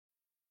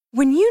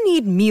When you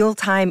need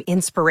mealtime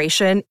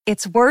inspiration,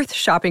 it's worth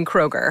shopping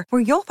Kroger,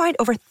 where you'll find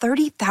over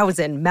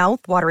 30,000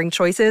 mouth-watering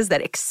choices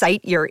that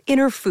excite your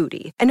inner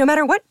foodie. And no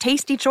matter what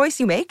tasty choice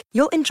you make,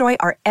 you'll enjoy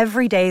our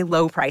everyday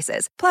low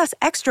prices, plus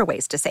extra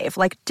ways to save,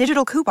 like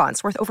digital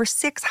coupons worth over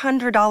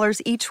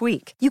 $600 each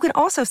week. You can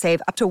also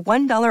save up to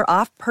 $1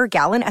 off per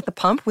gallon at the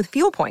pump with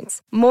fuel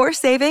points. More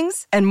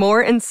savings and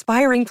more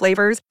inspiring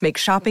flavors make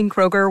shopping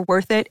Kroger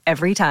worth it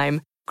every time.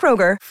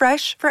 Kroger,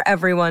 fresh for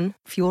everyone.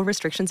 Fuel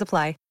restrictions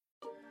apply.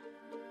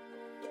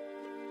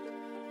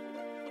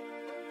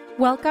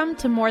 Welcome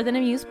to More Than a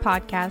Muse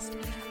podcast,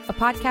 a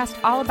podcast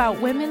all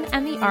about women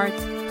and the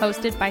arts,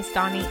 hosted by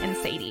Stani and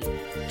Sadie.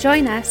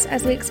 Join us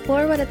as we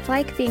explore what it's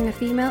like being a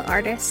female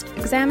artist,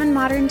 examine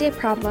modern-day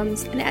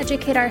problems, and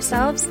educate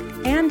ourselves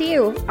and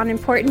you on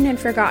important and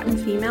forgotten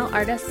female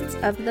artists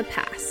of the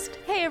past.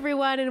 Hey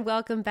everyone, and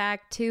welcome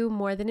back to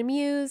More Than a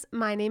Muse.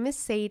 My name is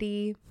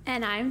Sadie.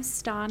 And I'm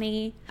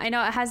Stani. I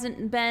know it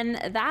hasn't been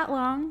that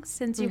long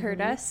since you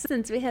heard us,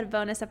 since we had a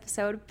bonus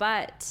episode,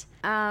 but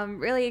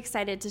really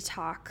excited to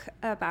talk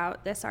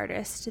about this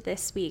artist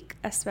this week,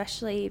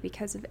 especially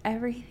because of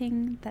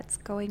everything that's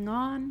going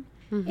on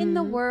in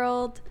the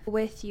world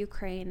with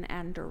Ukraine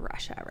and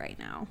Russia right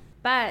now.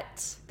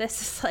 But this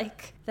is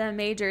like the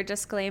major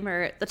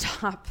disclaimer at the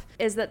top,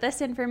 is that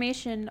this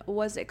information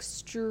was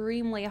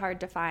extremely hard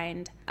to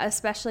find,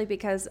 especially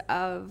because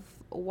of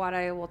what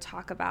I will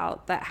talk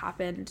about that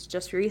happened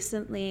just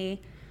recently.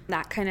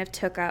 That kind of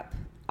took up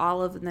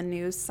all of the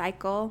news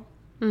cycle.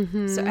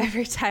 So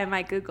every time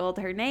I Googled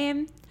her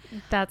name,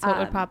 that's what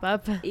would pop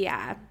up.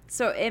 Yeah.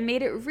 So it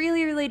made it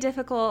really, really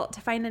difficult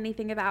to find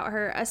anything about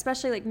her,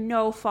 especially like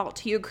no fault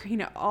to Ukraine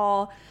at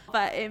all,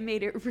 but it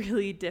made it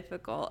really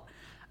difficult.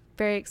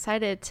 Very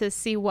excited to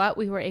see what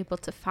we were able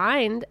to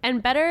find,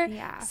 and better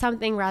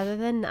something rather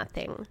than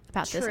nothing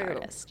about this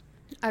artist.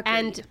 Agreed.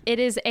 And it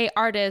is a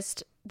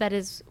artist that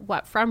is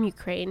from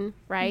Ukraine,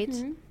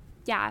 right?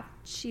 Yeah,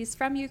 she's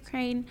from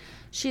Ukraine.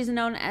 She's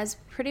known as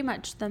pretty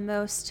much the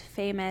most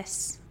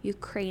famous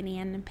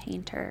Ukrainian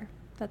painter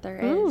that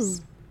there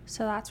is.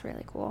 So that's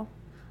really cool.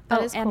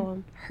 That is and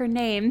cool. Her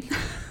name.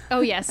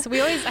 Oh, yes. I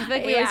feel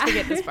like we always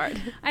forget this part.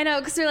 I know,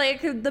 because we're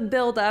like the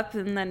build up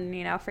and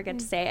then, forget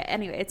to say it.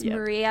 Anyway, it's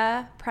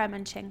Maria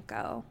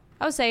Prymanchenko.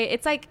 I would say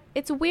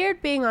it's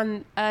weird being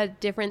on a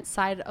different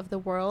side of the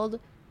world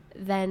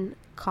than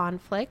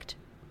conflict,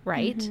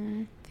 right?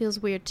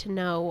 Feels weird to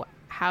know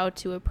how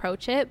to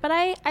approach it, but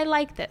I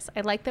like this.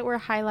 I like that we're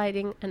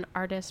highlighting an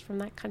artist from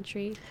that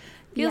country.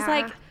 Feels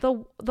like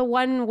the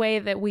one way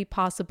that we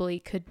possibly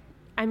could.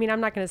 I mean,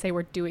 I'm not going to say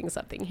we're doing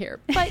something here,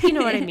 but you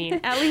know what I mean.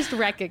 At least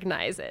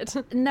recognize it.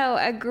 No,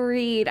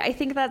 agreed. I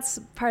think that's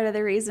part of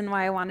the reason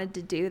why I wanted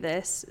to do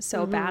this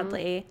so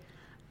badly,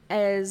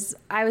 is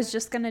I was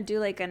just going to do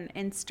like an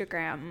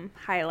Instagram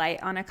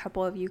highlight on a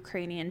couple of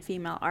Ukrainian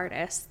female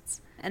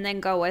artists and then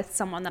go with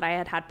someone that I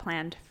had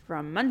planned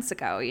from months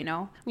ago,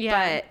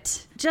 Yeah.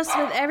 But just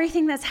with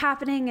everything that's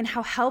happening and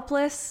how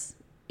helpless,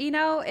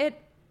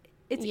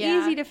 it's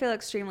easy to feel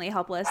extremely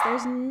helpless.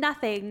 There's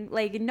nothing,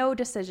 no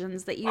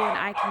decisions that you and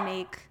I can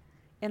make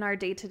in our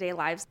day-to-day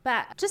lives.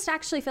 But just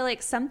actually feel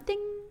like something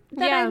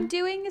that I'm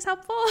doing is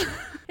helpful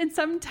in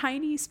some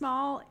tiny,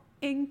 small,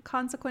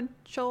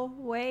 inconsequential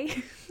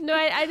way. No,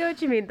 I know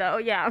what you mean, though.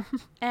 Yeah.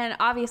 And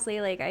obviously,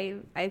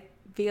 I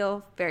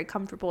feel very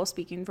comfortable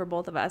speaking for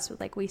both of us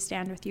with we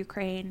stand with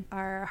Ukraine.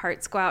 Our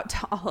hearts go out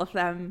to all of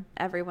them,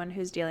 everyone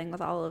who's dealing with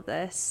all of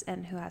this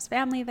and who has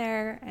family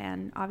there.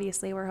 And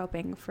obviously we're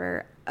hoping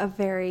for a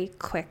very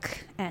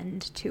quick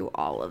end to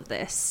all of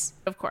this.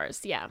 Of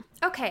course, yeah.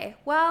 Okay,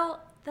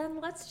 well, then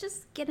let's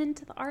just get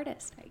into the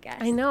artist, I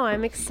guess. I know,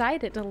 I'm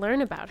excited to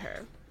learn about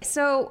her.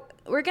 So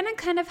we're going to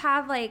kind of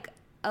have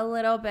a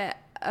little bit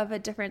of a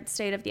different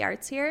state of the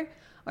arts here,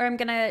 where I'm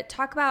going to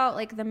talk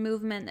about the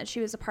movement that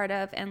she was a part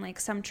of and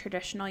some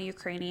traditional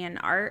Ukrainian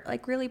art,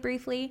 really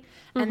briefly.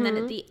 And then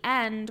at the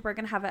end, we're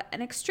going to have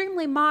an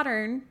extremely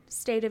modern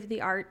state of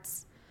the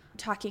arts,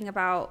 talking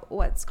about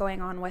what's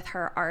going on with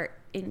her art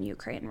in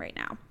Ukraine right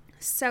now.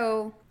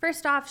 So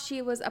first off,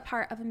 she was a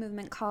part of a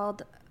movement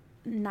called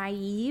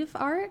naive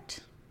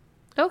art.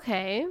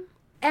 Okay.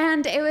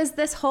 And it was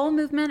this whole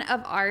movement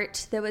of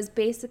art that was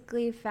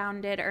basically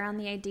founded around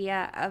the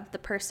idea of the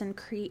person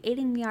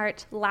creating the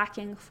art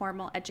lacking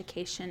formal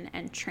education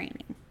and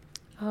training.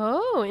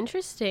 Oh,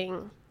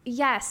 interesting.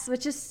 Yes,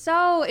 which is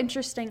so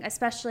interesting,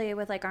 especially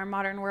with our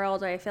modern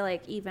world, where I feel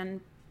like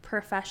even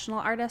professional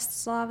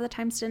artists a lot of the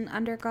times didn't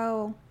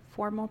undergo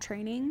formal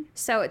training.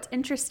 So it's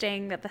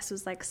interesting that this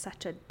was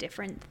such a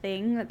different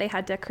thing, that they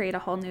had to create a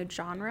whole new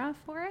genre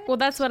for it. Well,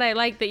 that's what I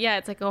like, that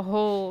it's a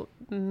whole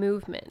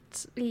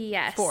movement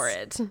for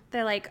it.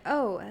 They're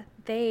oh,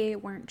 they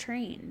weren't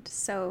trained,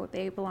 so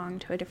they belong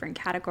to a different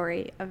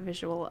category of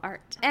visual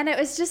art. And it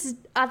was just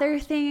other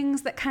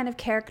things that kind of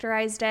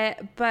characterized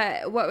it.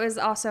 But what was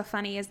also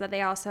funny is that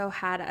they also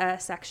had a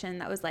section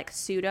that was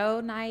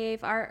pseudo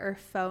naive art or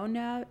faux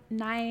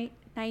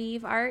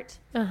naive art,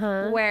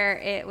 where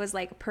it was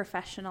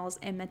professionals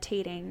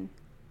imitating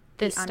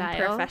the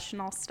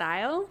unprofessional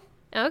style.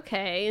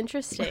 Okay,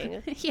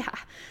 interesting. Yeah,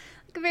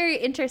 like a very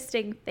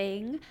interesting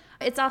thing.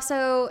 It's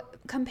also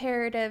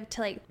comparative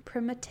to like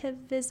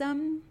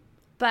primitivism,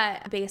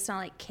 but based on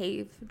like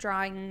cave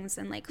drawings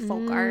and like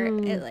folk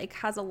art. It like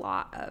has a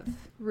lot of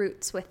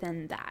roots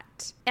within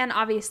that. And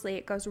obviously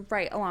it goes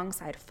right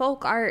alongside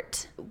folk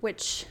art,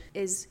 which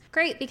is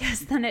great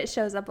because then it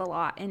shows up a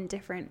lot in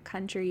different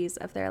countries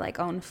of their like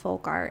own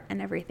folk art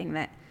and everything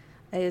that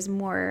is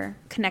more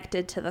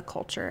connected to the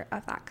culture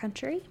of that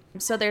country.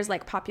 So there's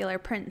like popular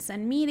prints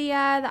and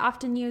media that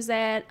often use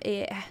it.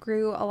 It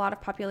grew a lot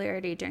of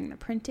popularity during the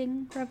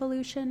printing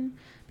revolution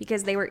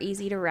because they were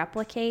easy to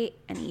replicate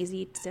and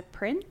easy to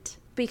print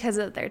because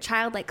of their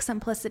childlike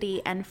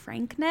simplicity and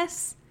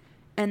frankness,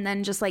 and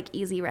then just like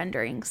easy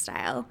rendering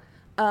style.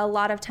 A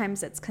lot of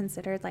times it's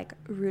considered like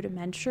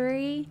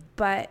rudimentary,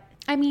 but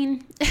I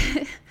mean,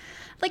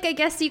 like, I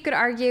guess you could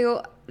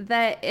argue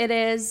that it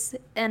is,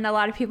 and a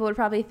lot of people would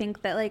probably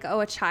think that, like, oh,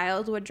 a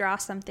child would draw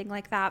something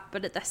like that,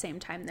 but at the same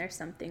time, there's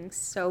something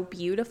so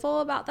beautiful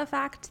about the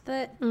fact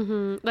that...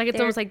 Like, it's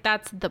almost like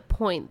that's the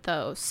point,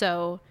 though,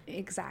 so...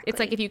 Exactly. It's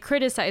like, if you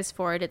criticize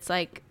for it, it's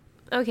like,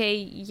 okay,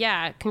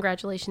 yeah,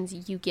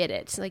 congratulations, you get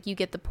it. Like, you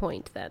get the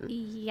point, then.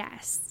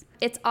 Yes.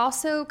 It's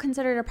also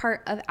considered a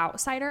part of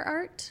outsider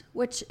art,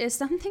 which is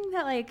something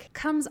that, like,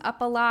 comes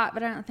up a lot,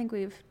 but I don't think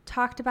we've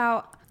talked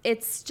about.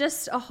 It's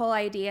just a whole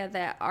idea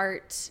that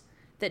art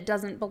that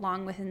doesn't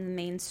belong within the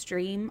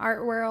mainstream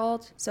art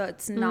world. So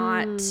it's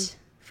not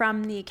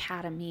from the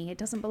academy. It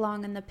doesn't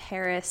belong in the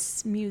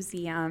Paris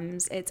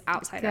museums. It's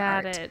outsider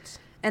art. Got it.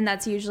 And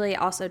that's usually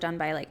also done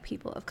by like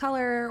people of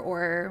color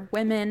or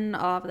women.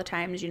 All of the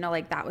times, you know,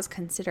 like that was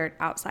considered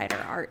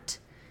outsider art,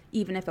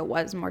 even if it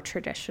was more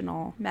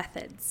traditional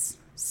methods.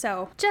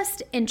 So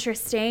just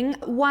interesting.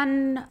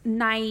 One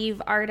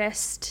naive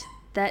artist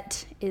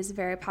that is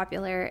very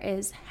popular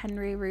is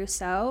Henry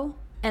Rousseau.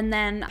 And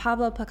then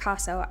Pablo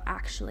Picasso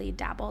actually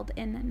dabbled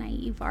in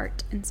naive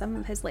art in some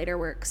of his later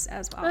works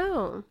as well.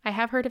 Oh, I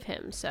have heard of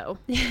him, so.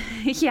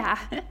 Yeah.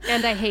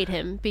 And I hate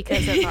him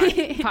because of our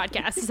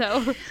podcast,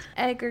 so.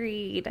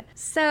 Agreed.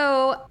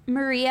 So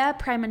Maria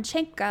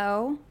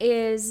Prymanchenko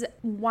is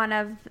one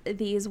of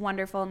these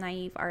wonderful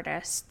naive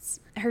artists.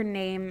 Her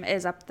name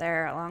is up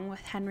there along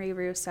with Henry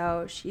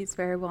Rousseau. She's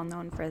very well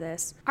known for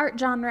this art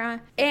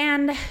genre.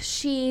 And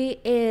she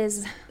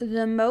is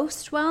the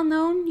most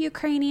well-known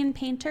Ukrainian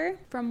painter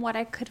from what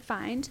I could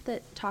find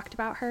that talked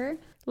about her.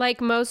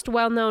 Like most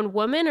well-known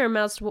woman or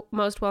most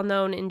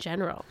well-known in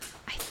general?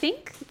 I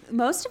think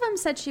most of them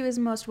said she was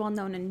most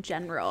well-known in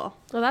general.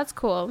 Well, that's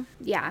cool.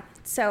 Yeah,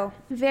 so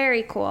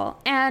very cool.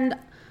 And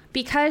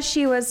because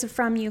she was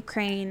from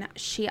Ukraine,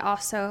 she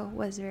also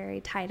was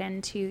very tied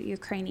into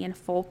Ukrainian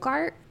folk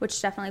art,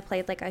 which definitely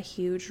played like a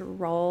huge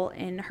role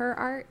in her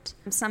art.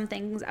 Some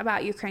things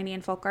about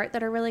Ukrainian folk art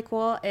that are really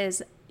cool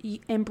is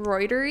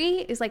embroidery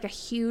is like a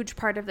huge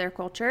part of their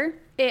culture.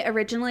 It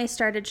originally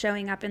started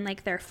showing up in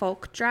like their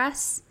folk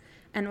dress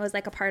and was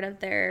like a part of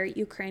their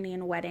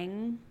Ukrainian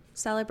wedding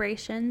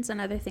celebrations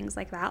and other things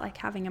like that, like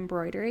having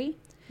embroidery.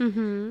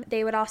 Mm-hmm.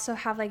 They would also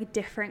have like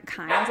different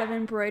kinds of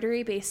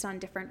embroidery based on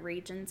different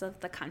regions of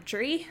the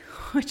country,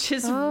 which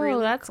is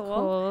really that's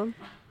cool.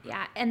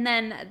 Yeah, and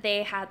then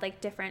they had like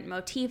different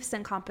motifs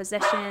and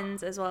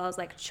compositions, as well as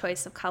like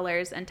choice of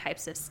colors and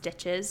types of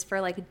stitches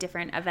for like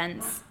different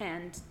events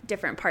and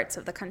different parts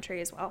of the country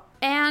as well.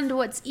 And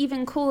what's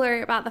even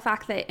cooler about the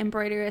fact that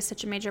embroidery is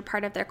such a major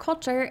part of their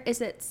culture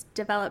is it's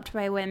developed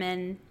by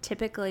women,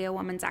 typically a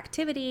woman's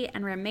activity,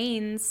 and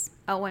remains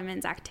a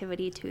women's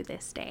activity to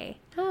this day.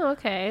 Oh,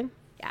 okay.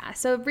 Yeah,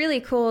 so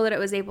really cool that it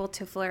was able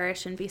to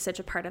flourish and be such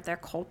a part of their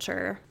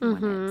culture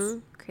when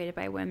it's created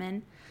by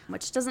women,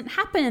 which doesn't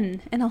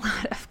happen in a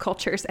lot of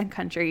cultures and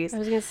countries. I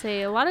was going to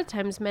say, a lot of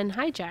times men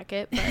hijack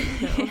it,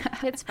 but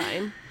no, it's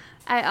fine.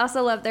 I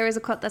also love, there was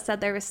a quote that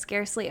said there was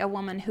scarcely a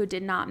woman who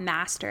did not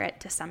master it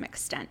to some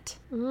extent,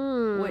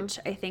 which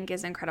I think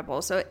is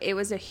incredible. So it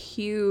was a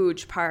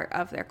huge part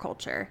of their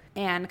culture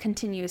and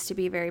continues to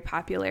be very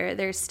popular.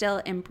 There's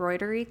still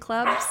embroidery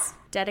clubs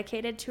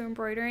dedicated to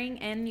embroidering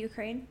in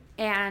Ukraine,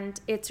 and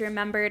it's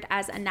remembered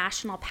as a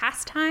national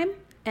pastime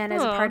and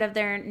as a part of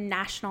their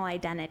national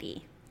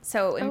identity.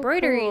 So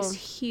embroidery is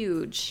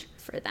huge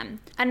for them.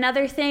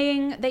 Another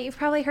thing that you've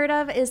probably heard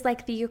of is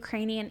like the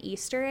Ukrainian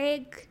Easter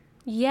egg.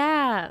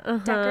 Yeah.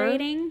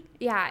 Decorating.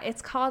 Yeah,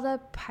 it's called a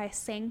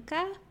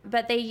Prymanchenko,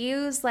 but they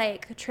use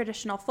like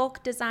traditional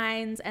folk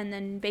designs and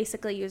then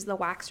basically use the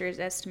wax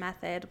resist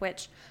method,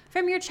 which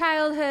from your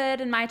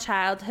childhood and my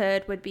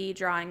childhood would be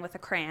drawing with a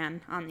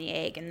crayon on the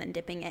egg and then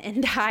dipping it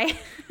in dye.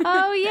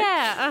 Oh,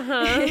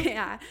 yeah.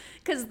 Yeah,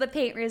 because the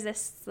paint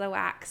resists the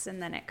wax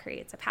and then it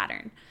creates a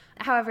pattern.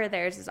 However,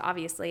 theirs is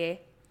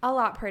obviously a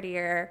lot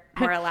prettier,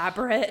 more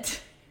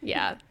elaborate.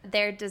 Yeah.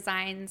 Their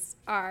designs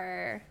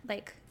are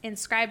like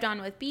inscribed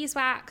on with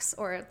beeswax,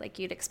 or like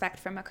you'd expect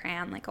from a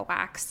crayon, like a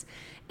wax.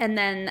 And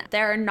then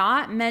they're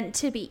not meant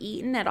to be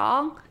eaten at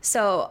all.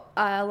 So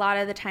a lot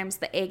of the times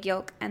the egg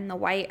yolk and the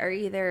white are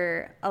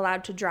either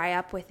allowed to dry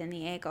up within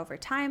the egg over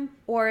time,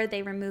 or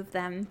they remove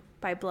them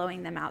by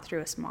blowing them out through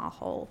a small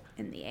hole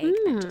in the egg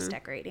and just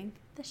decorating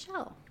the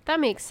shell. That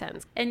makes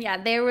sense. And yeah,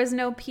 there was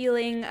no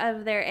peeling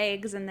of their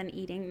eggs and then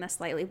eating the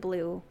slightly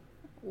blue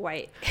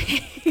white.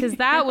 Because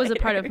that was a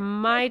part of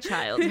my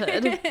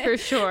childhood, for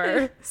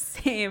sure.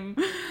 Same.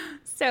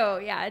 So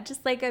yeah,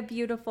 just like a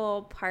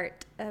beautiful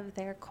part of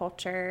their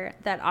culture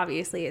that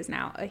obviously is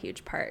now a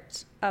huge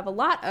part of a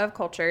lot of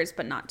cultures,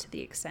 but not to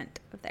the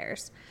extent of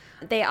theirs.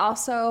 They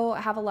also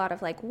have a lot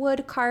of like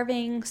wood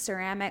carving,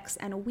 ceramics,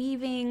 and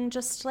weaving,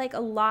 just like a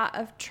lot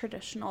of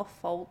traditional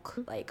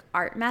folk like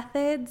art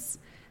methods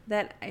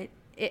that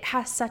it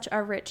has such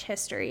a rich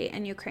history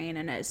in Ukraine,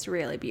 and it's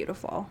really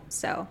beautiful.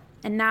 So,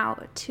 and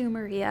now to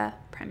Maria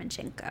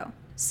Prymanchenko.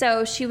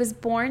 So she was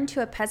born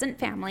to a peasant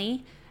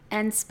family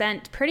and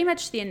spent pretty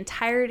much the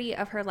entirety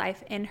of her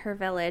life in her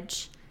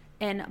village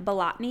in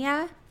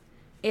Bolotnia.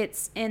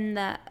 It's in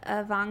the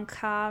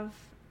Ivankov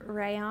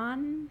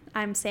rayon.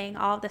 I'm saying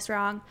all of this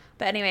wrong,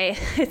 but anyway,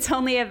 it's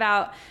only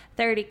about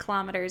 30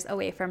 kilometers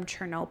away from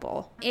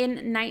Chernobyl.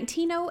 In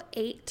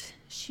 1908,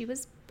 she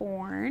was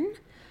born,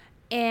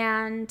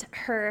 and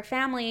her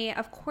family,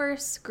 of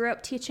course, grew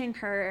up teaching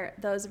her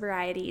those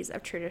varieties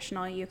of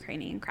traditional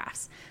Ukrainian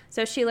crafts.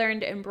 So she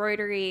learned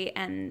embroidery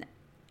and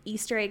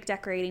Easter egg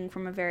decorating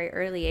from a very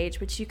early age,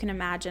 which you can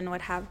imagine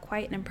would have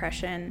quite an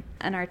impression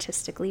an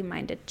artistically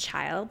minded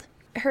child.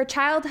 Her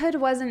childhood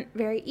wasn't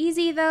very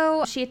easy,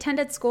 though. She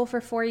attended school for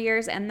 4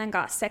 years and then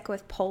got sick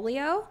with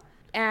polio.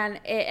 And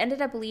it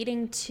ended up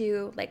leading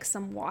to like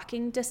some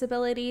walking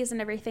disabilities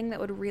and everything that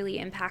would really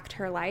impact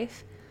her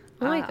life.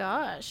 Oh my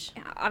gosh.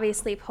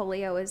 Obviously,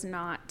 polio is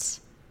not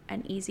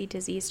an easy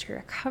disease to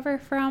recover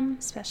from,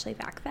 especially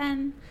back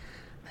then.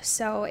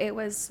 So it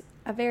was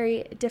a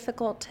very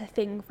difficult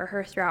thing for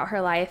her throughout her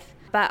life.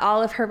 But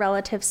all of her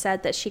relatives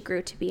said that she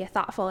grew to be a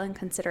thoughtful and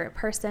considerate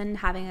person,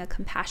 having a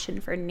compassion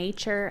for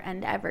nature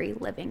and every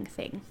living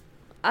thing.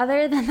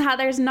 Other than that,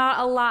 there's not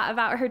a lot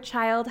about her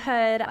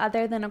childhood,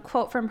 other than a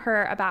quote from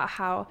her about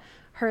how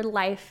her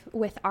life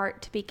with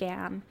art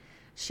began.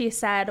 She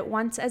said,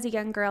 "Once as a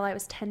young girl, I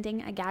was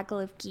tending a gaggle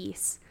of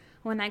geese.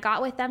 When I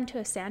got with them to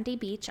a sandy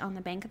beach on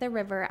the bank of the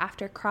river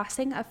after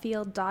crossing a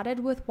field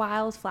dotted with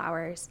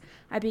wildflowers,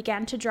 I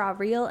began to draw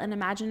real and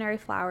imaginary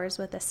flowers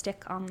with a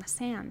stick on the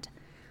sand.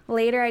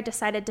 Later, I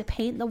decided to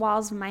paint the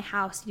walls of my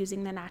house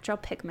using the natural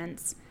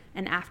pigments,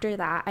 and after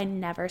that, I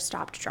never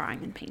stopped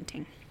drawing and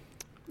painting."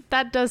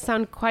 That does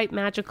sound quite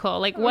magical.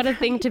 Like, what a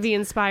thing to be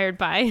inspired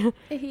by.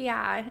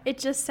 Yeah, it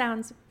just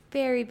sounds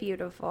very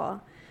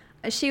beautiful.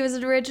 She was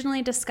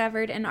originally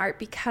discovered in art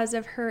because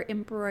of her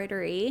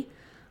embroidery.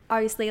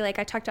 Obviously, like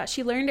I talked about,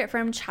 she learned it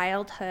from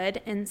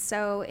childhood. And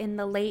so in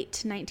the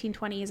late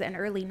 1920s and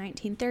early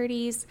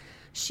 1930s,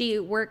 she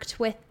worked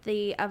with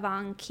the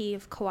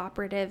Ivankov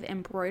Cooperative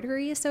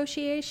Embroidery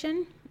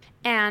Association.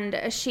 And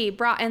she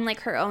brought in like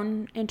her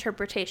own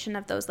interpretation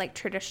of those like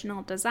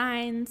traditional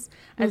designs,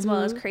 as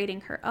well as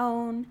creating her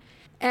own.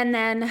 And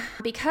then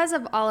because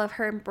of all of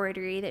her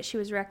embroidery that she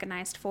was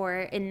recognized for,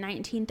 in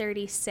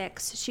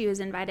 1936, she was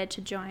invited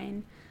to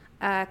join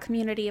a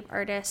community of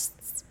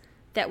artists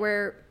that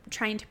were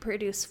trying to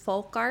produce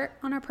folk art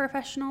on a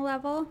professional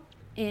level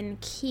in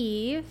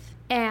Kyiv.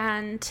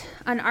 And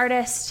an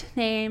artist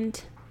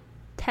named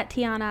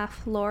Tetiana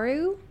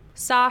Floru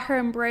saw her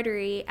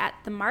embroidery at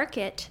the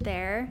market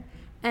there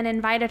and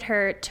invited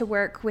her to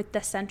work with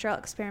the Central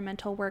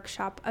Experimental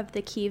Workshop of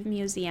the Kyiv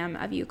Museum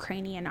of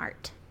Ukrainian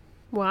Art.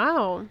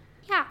 Wow.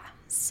 Yeah.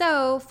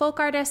 So folk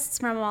artists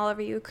from all over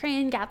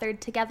Ukraine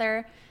gathered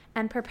together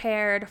and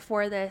prepared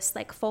for this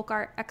like folk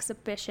art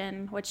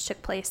exhibition, which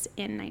took place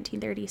in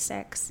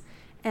 1936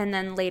 and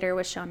then later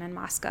was shown in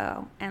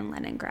Moscow and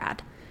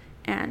Leningrad.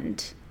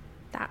 And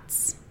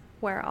that's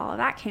where all of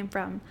that came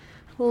from.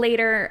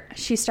 Later,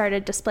 she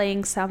started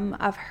displaying some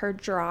of her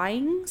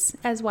drawings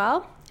as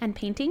well and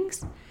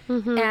paintings.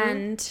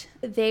 And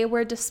they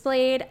were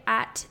displayed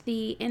at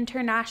the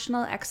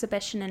International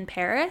Exhibition in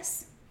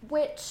Paris,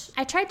 which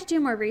I tried to do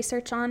more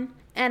research on.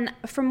 And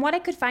from what I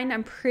could find,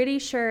 I'm pretty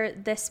sure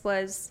this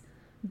was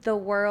the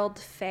World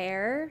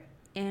Fair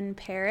in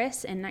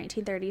Paris in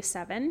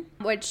 1937,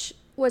 which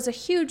was a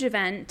huge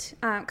event.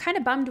 Kind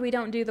of bummed we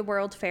don't do the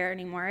World Fair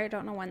anymore. I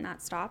don't know when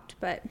that stopped,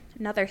 but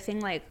another thing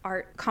like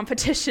art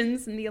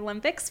competitions in the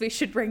Olympics we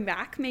should bring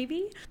back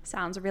maybe.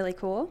 Sounds really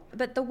cool.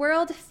 But the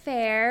World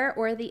Fair,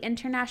 or the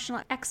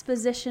International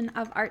Exposition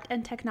of Art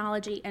and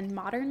Technology and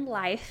Modern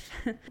Life,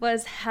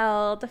 was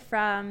held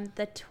from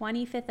the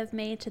 25th of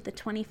May to the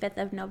 25th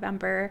of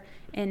November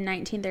in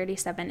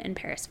 1937 in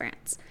Paris,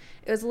 France.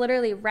 It was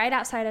literally right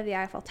outside of the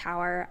Eiffel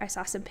Tower. I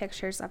saw some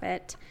pictures of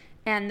it.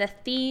 And the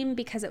theme,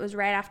 because it was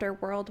right after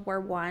World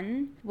War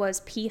I,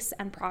 was peace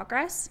and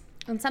progress.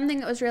 And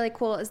something that was really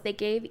cool is they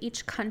gave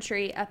each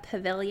country a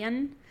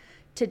pavilion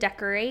to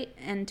decorate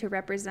and to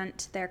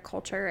represent their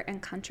culture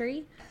and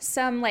country.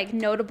 Some like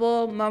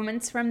notable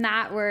moments from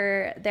that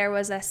were there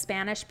was a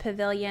Spanish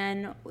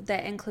pavilion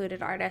that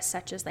included artists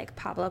such as like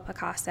Pablo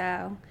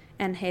Picasso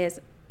and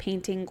his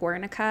painting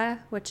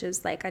Guernica, which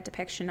is like a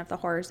depiction of the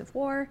horrors of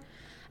war,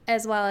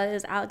 as well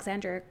as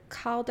Alexander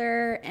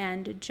Calder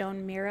and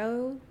Joan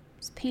Miro.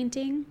 was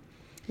painting.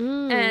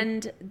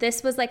 And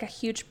this was like a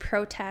huge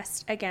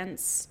protest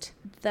against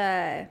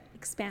the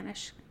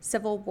Spanish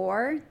Civil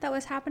War that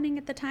was happening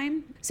at the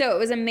time. So it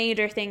was a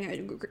major thing.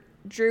 It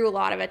drew a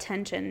lot of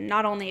attention,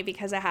 not only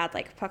because it had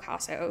like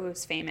Picasso,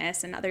 who's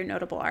famous, and other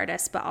notable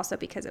artists, but also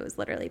because it was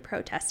literally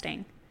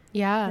protesting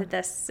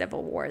the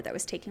Civil War that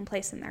was taking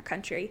place in their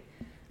country.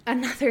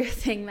 Another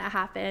thing that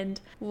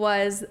happened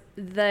was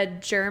the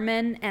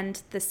German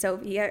and the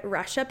Soviet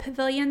Russia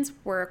pavilions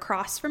were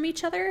across from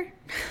each other.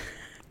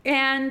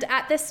 And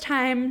at this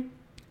time,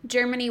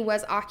 Germany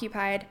was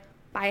occupied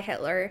by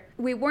Hitler.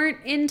 We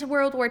weren't into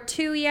World War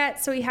II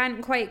yet, so he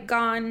hadn't quite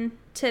gone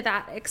to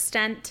that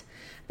extent,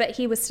 but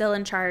he was still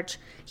in charge.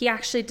 He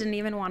actually didn't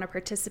even want to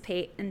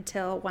participate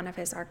until one of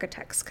his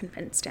architects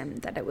convinced him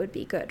that it would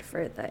be good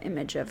for the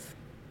image of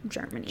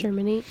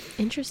Germany.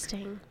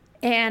 Interesting.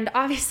 And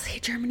obviously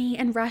Germany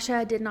and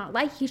Russia did not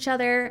like each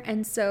other,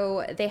 and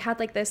so they had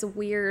like this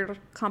weird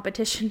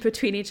competition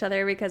between each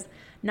other because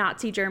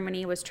Nazi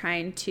Germany was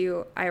trying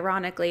to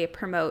ironically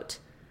promote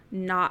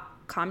not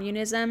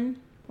communism,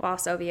 while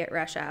Soviet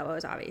Russia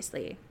was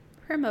obviously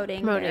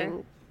promoting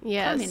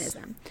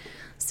communism.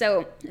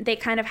 So they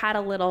kind of had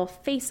a little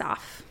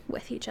face-off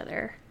with each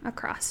other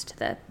across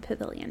the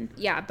pavilion.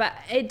 Yeah, but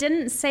it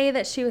didn't say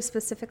that she was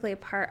specifically a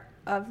part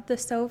of the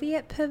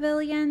Soviet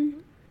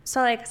pavilion. So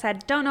like I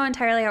said, don't know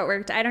entirely how it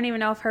worked. I don't even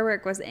know if her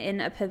work was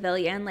in a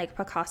pavilion like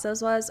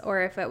Picasso's was,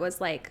 or if it was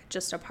like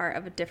just a part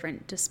of a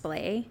different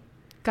display.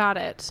 Got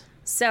it.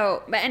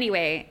 So, but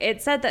anyway,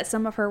 it said that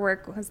some of her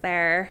work was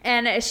there,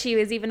 and she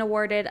was even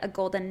awarded a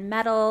golden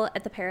medal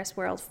at the Paris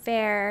World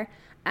Fair.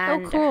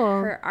 And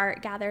her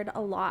art gathered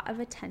a lot of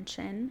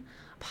attention.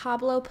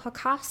 Pablo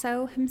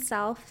Picasso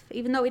himself,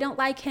 even though we don't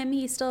like him,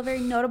 he's still a very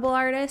notable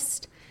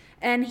artist.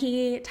 And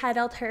he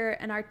titled her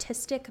an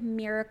artistic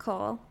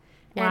miracle.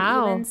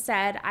 And even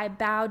said, I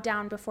bow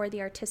down before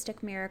the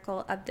artistic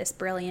miracle of this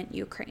brilliant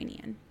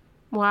Ukrainian.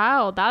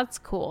 Wow, that's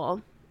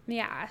cool.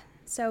 Yeah.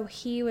 So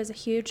he was a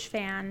huge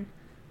fan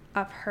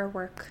of her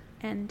work.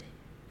 And,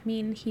 I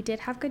mean, he did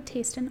have good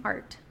taste in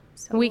art.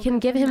 So we can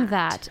give him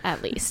that,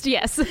 at least.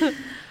 Yes.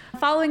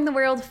 Following the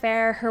World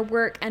Fair, her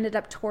work ended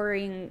up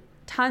touring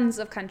tons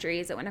of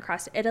countries. It went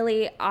across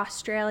Italy,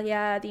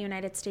 Australia, the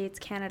United States,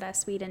 Canada,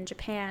 Sweden,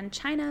 Japan,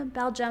 China,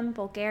 Belgium,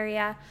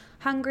 Bulgaria,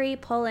 Hungary,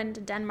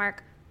 Poland,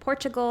 Denmark,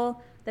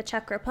 Portugal, the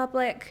Czech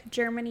Republic,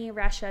 Germany,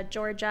 Russia,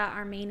 Georgia,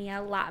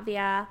 Armenia,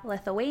 Latvia,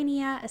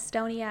 Lithuania,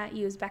 Estonia,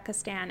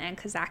 Uzbekistan, and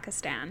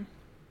Kazakhstan.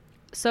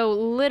 So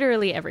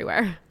literally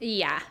everywhere.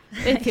 Yeah.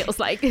 It feels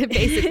like,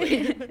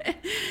 basically.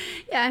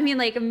 Yeah, I mean,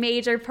 like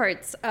major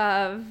parts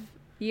of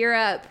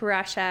Europe,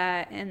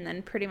 Russia, and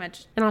then pretty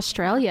much... in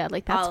Australia,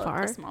 like that's all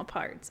far. Of the small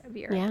parts of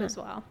Europe as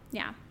well.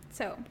 Yeah,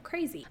 so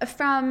crazy.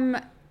 From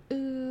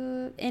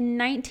in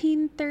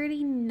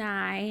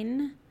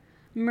 1939...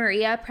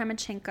 Maria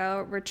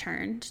Prymanchenko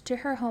returned to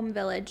her home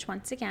village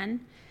once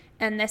again,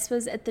 and this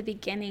was at the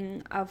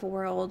beginning of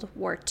World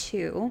War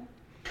II.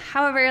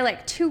 However,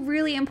 like two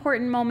really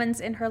important moments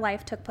in her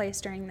life took place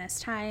during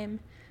this time,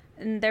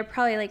 and they're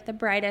probably like the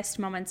brightest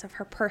moments of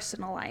her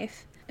personal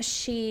life.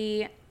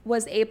 She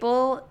was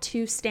able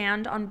to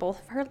stand on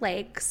both of her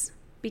legs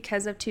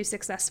because of two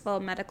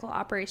successful medical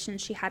operations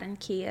she had in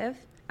Kiev.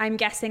 I'm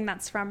guessing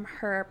that's from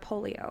her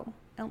polio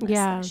illness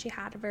that she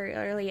had at a very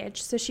early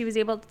age. So she was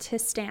able to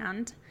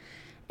stand.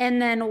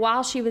 And then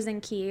while she was in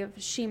Kiev,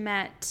 she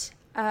met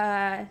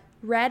a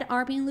Red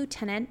Army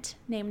lieutenant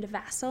named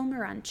Vasil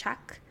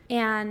Miranchuk.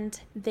 And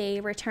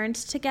they returned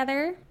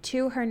together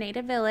to her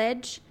native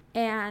village,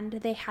 and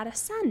they had a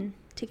son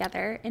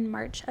together in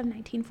March of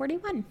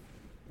 1941.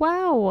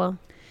 Wow.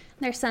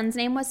 Their son's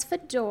name was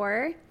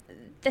Fedor.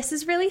 This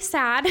is really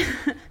sad.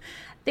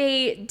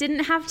 They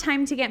didn't have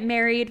time to get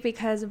married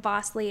because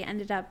Vasily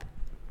ended up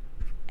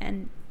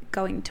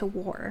going to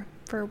war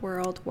for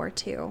World War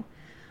II.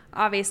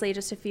 Obviously,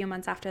 just a few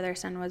months after their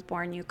son was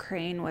born,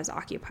 Ukraine was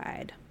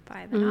occupied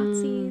by the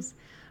Nazis.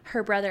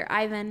 Her brother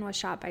Ivan was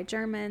shot by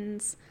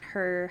Germans.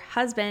 Her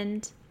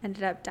husband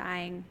ended up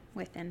dying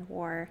within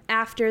war.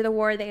 After the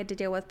war, they had to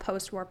deal with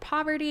post-war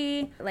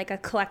poverty, like a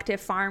collective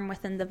farm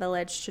within the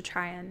village to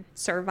try and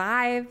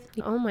survive.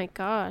 Oh my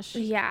gosh.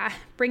 Yeah,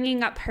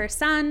 bringing up her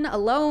son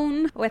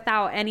alone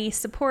without any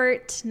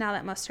support now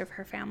that most of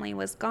her family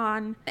was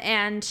gone.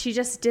 And she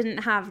just didn't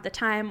have the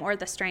time or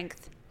the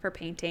strength for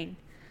painting.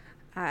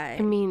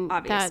 I mean,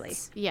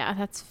 obviously.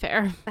 That's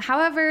fair.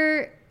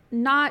 However,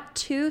 not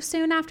too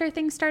soon after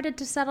things started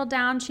to settle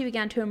down, she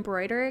began to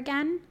embroider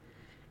again.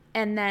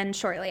 And then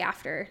shortly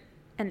after,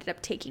 ended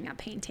up taking up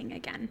painting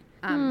again.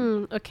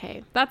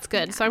 Okay, that's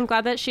good. Yeah. So I'm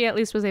glad that she at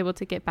least was able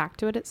to get back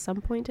to it at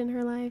some point in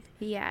her life.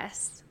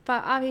 Yes.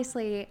 But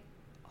obviously,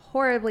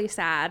 horribly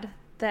sad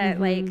that,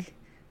 like,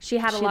 she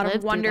had a lot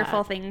of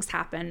wonderful things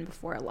happen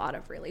before a lot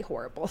of really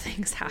horrible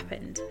things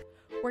happened.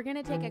 We're going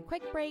to take a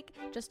quick break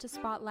just to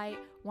spotlight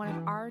one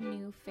of our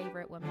new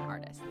favorite women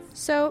artists.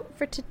 So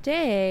for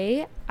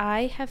today,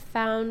 I have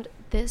found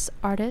this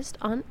artist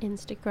on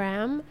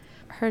Instagram.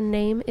 Her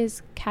name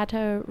is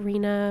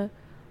Katarina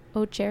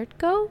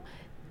Ojertko,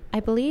 I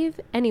believe,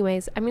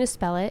 anyways, I'm going to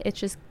spell it. It's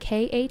just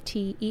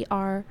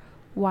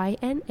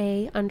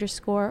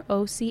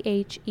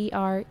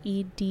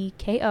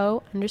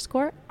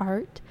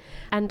KATERYNA_OCHEREDKO_art.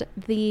 And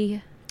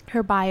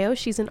her bio,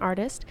 she's an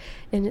artist,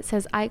 and it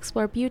says, I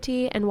explore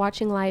beauty and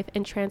watching life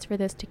and transfer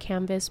this to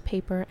canvas,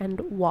 paper, and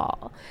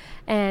wall.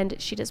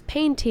 And she does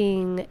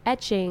painting,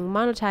 etching,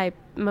 monotype,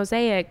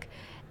 mosaic.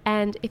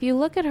 And if you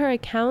look at her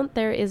account,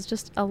 there is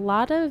just a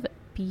lot of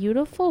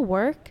beautiful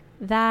work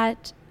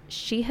that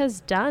she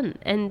has done.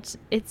 And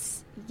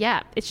it's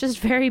just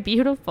very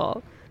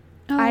beautiful.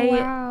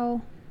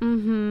 Wow.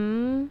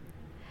 Mm-hmm.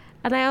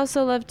 And I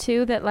also love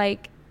too that,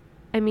 like,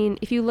 I mean,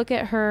 if you look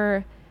at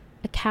her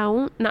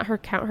account,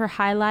 her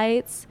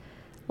highlights,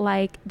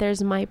 like,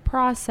 there's my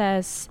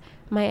process,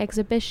 my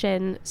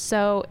exhibition.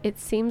 So it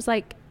seems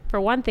like,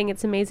 for one thing,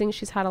 it's amazing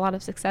she's had a lot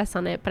of success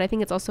on it, but I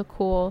think it's also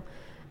cool,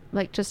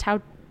 like, just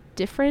how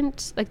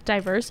different, like,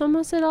 diverse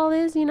almost it all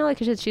is, you know, like,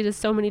 she does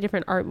so many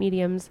different art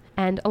mediums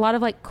and a lot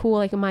of, like, cool,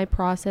 like, my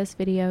process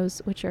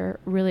videos, which are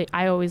really,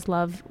 I always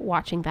love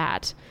watching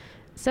that.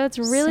 So it's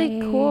really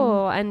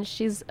cool, and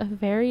she's a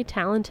very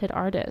talented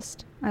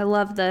artist. I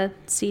love the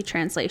C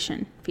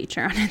translation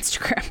feature on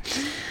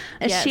Instagram.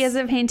 Yes. She has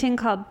a painting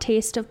called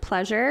Taste of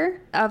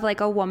Pleasure of, like,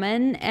 a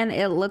woman, and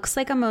it looks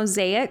like a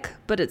mosaic,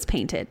 but it's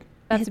painted.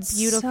 It's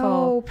beautiful.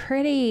 So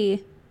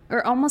pretty.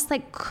 Or almost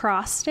like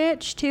cross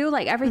stitch too.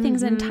 Like,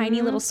 everything's in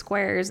tiny little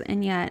squares,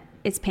 and yet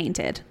it's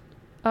painted.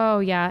 Oh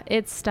yeah,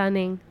 it's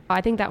stunning.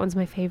 I think that one's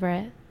my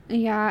favorite.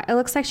 Yeah, it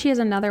looks like she has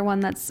another one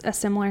that's a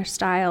similar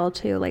style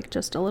too, like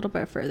just a little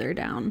bit further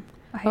down.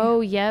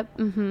 Yep.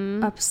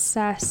 Mm-hmm.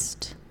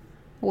 Obsessed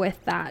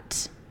with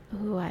that.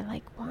 Ooh,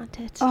 I want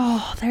it.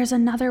 Oh, there's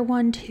another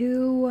one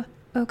too.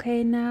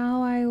 Okay,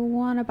 now I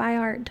want to buy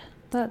art.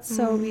 That's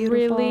so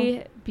beautiful.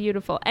 Really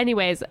beautiful.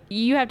 Anyways,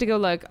 you have to go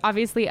look.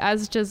 Obviously,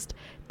 us just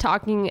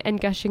talking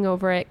and gushing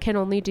over it can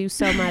only do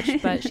so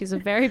much, but she's a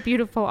very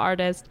beautiful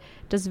artist,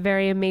 does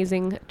very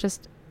amazing,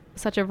 just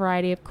such a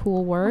variety of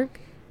cool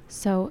work.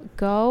 So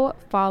go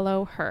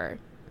follow her.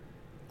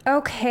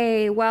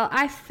 Okay, well,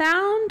 I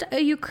found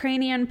a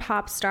Ukrainian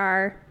pop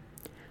star.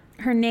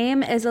 Her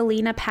name is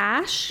Alina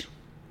Pash.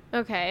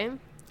 Okay.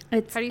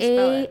 It's How do you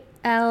spell it?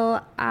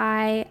 Alina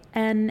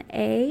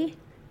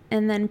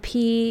and then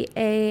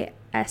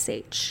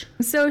Pash.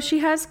 So she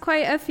has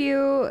quite a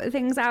few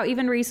things out,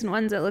 even recent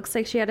ones. It looks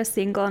like she had a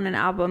single and an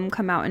album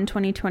come out in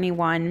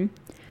 2021.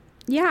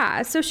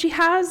 Yeah, so she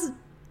has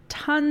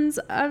tons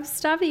of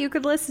stuff that you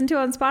could listen to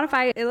on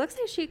Spotify. It looks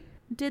like she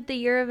did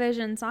the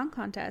Eurovision Song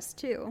Contest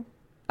too.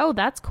 Oh,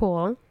 that's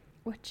cool.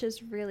 Which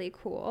is really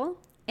cool.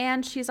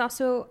 And she's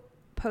also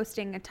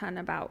posting a ton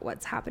about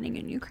what's happening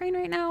in Ukraine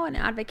right now and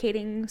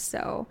advocating.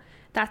 So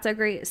that's a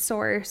great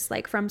source,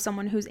 like, from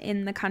someone who's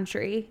in the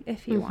country,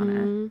 if you want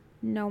to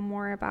know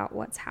more about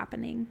what's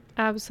happening.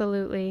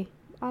 Absolutely.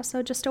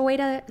 Also, just a way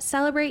to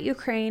celebrate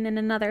Ukraine in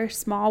another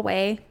small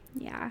way.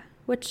 Yeah,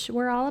 which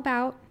we're all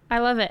about. I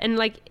love it. And,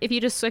 like, if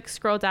you just, like,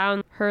 scroll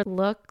down, her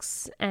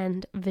looks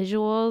and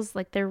visuals,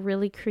 like, they're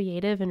really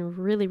creative and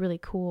really, really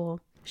cool.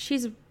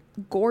 She's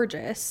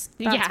gorgeous.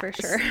 That's for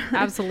sure.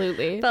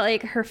 Absolutely. But,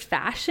 like, her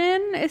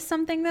fashion is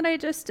something that I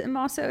just am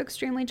also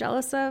extremely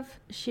jealous of.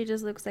 She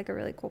just looks like a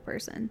really cool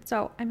person.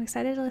 So I'm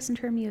excited to listen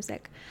to her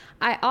music.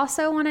 I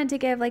also wanted to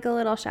give, like, a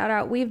little shout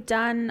out. We've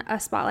done a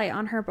spotlight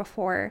on her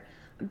before,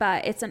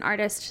 but it's an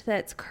artist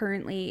that's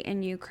currently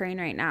in Ukraine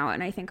right now,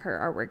 and I think her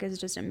artwork is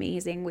just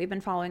amazing. We've been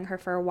following her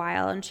for a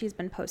while, and she's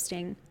been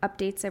posting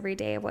updates every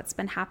day of what's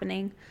been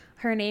happening.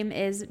 Her name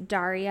is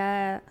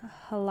Daria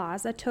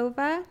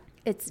Hlazatova.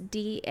 It's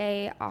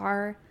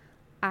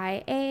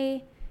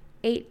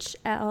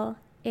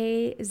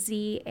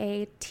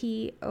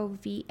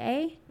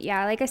DARIAHLAZATOVA.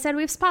 Yeah, like I said,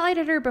 we've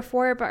spotlighted her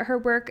before, but her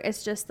work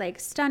is just,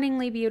 like,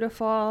 stunningly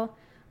beautiful,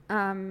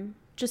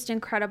 just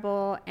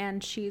incredible,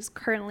 and she's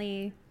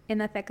currently in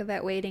the thick of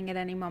it, waiting at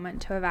any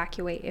moment to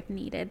evacuate if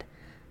needed.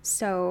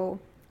 So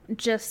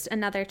just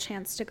another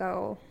chance to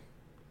go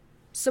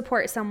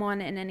support someone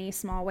in any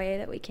small way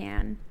that we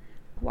can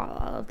while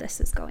all of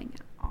this is going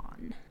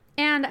on.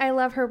 And I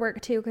love her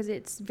work too, because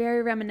it's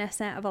very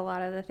reminiscent of a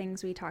lot of the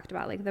things we talked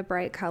about, like the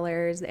bright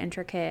colors, the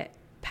intricate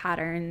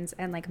patterns,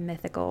 and, like,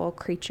 mythical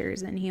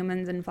creatures and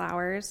humans and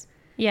flowers.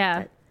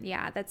 Yeah.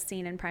 That's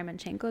seen in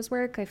Prymanchenko's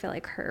work. I feel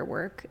like her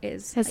work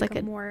has like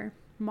a more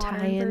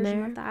modern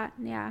version of that.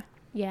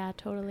 Yeah,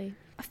 totally.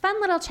 A fun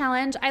little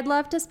challenge. I'd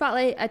love to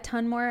spotlight a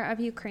ton more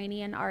of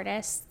Ukrainian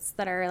artists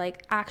that are,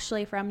 like,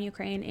 actually from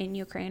Ukraine, in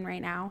Ukraine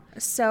right now.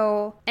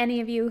 So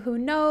any of you who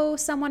know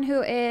someone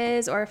who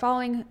is, or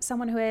following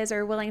someone who is,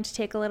 or willing to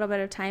take a little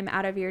bit of time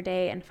out of your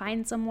day and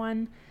find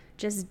someone,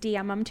 just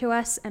DM them to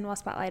us and we'll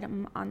spotlight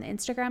them on the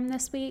Instagram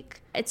this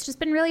week. It's just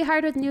been really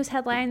hard with news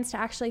headlines to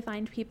actually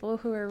find people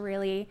who are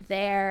really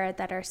there,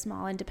 that are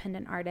small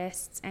independent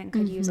artists and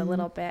could use a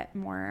little bit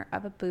more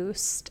of a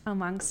boost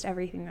amongst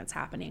everything that's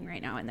happening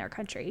right now in their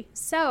country.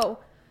 So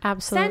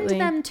absolutely, send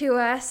them to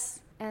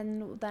us,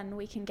 and then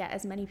we can get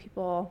as many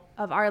people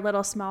of our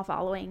little small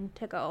following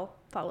to go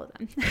follow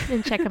them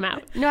and check them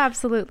out. No,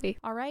 absolutely.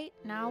 All right,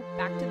 now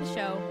back to the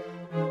show.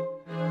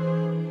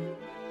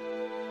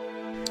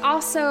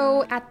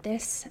 Also, at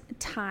this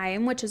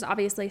time, which is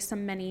obviously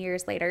some many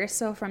years later,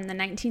 so from the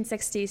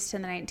 1960s to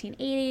the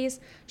 1980s,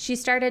 she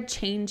started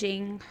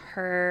changing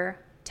her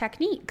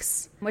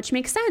techniques, which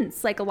makes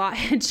sense. Like, a lot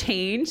had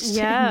changed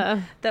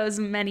in those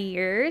many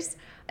years.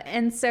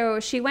 And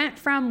so she went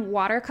from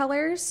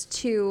watercolors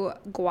to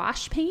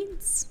gouache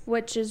paints,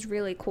 which is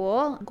really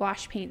cool.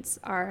 Gouache paints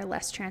are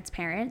less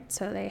transparent,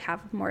 so they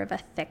have more of a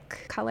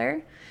thick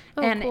color.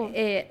 Cool.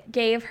 It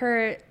gave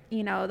her,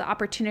 you know, the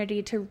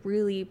opportunity to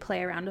really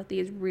play around with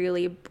these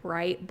really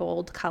bright,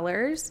 bold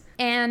colors.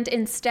 And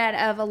instead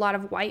of a lot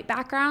of white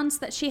backgrounds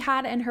that she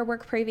had in her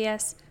work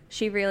previous,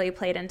 she really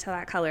played into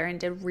that color and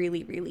did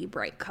really, really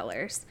bright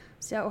colors.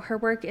 So her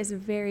work is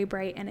very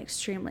bright and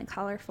extremely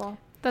colorful.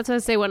 That's what I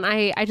say when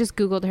I just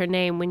Googled her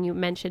name when you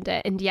mentioned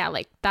it. And yeah,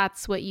 like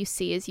that's what you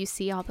see is you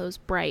see all those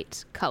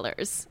bright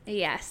colors.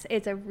 Yes,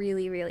 it's a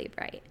really, really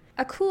bright.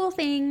 A cool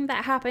thing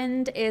that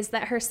happened is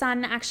that her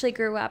son actually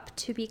grew up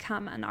to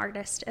become an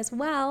artist as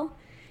well.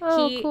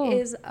 Oh, he cool.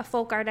 is a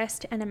folk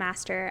artist and a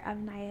master of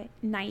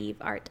naive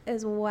art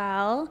as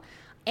well.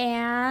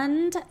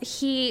 And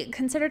he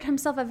considered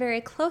himself a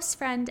very close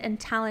friend and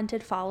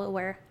talented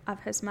follower of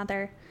his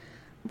mother,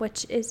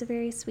 which is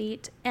very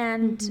sweet.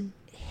 And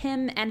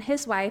him and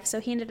his wife,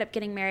 so he ended up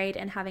getting married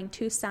and having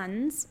 2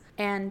 sons,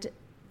 and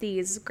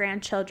these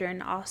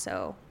grandchildren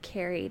also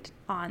carried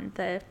on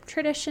the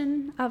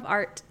tradition of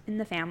art in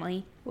the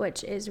family,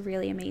 which is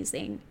really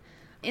amazing.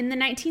 In the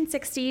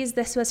 1960s,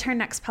 this was her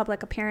next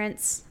public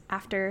appearance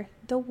after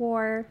the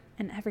war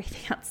and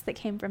everything else that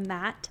came from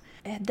that.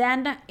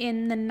 Then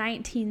in the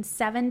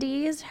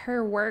 1970s,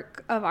 her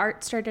work of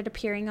art started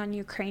appearing on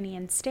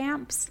Ukrainian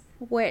stamps,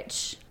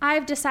 which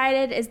I've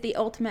decided is the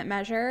ultimate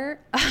measure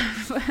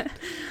of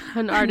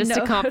an artist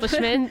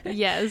accomplishment.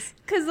 Yes.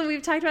 Because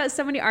we've talked about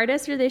so many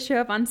artists where they show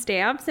up on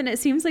stamps and it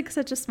seems like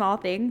such a small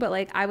thing, but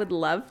like I would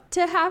love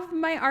to have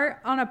my art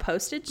on a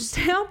postage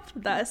stamp.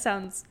 That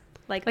sounds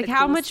like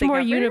how much more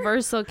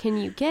universal can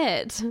you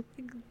get?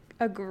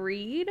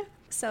 Agreed.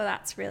 So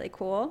that's really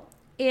cool.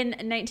 In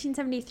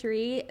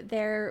 1973,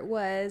 there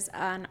was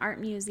an art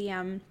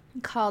museum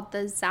called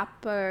the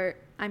Zapor.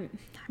 I'm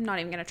not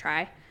even going to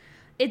try.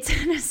 It's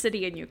in a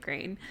city in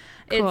Ukraine.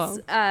 Cool.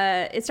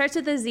 It starts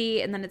with a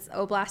Z and then it's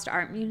Oblast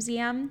Art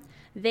Museum.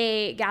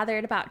 They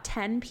gathered about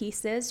 10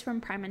 pieces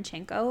from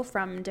Prymanchenko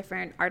from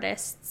different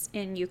artists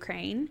in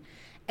Ukraine.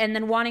 And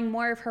then wanting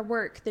more of her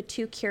work, the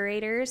 2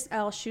 curators,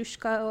 El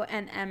Shushko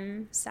and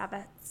M.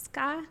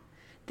 Savetska,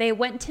 they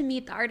went to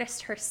meet the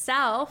artist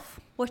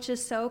herself, which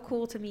is so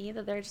cool to me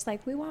that they're just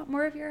like, we want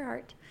more of your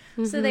art.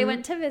 So they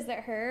went to visit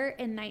her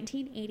in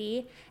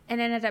 1980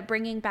 and ended up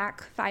bringing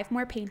back 5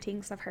 more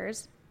paintings of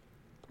hers.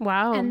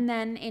 Wow. And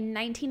then in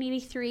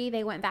 1983,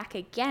 they went back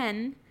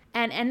again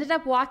and ended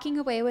up walking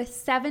away with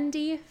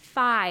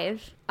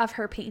 75 of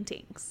her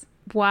paintings.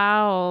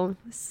 Wow.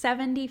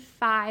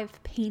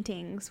 75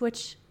 paintings,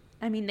 which,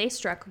 I mean, they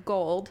struck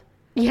gold.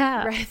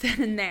 Yeah. Right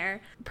then and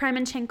there.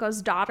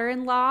 Prymanchenko's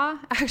daughter-in-law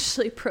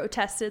actually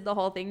protested the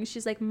whole thing.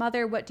 She's like,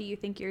 Mother, what do you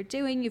think you're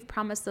doing? You've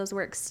promised those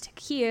works to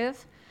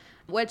Kiev.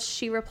 Which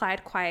she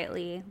replied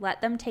quietly,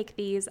 let them take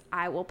these.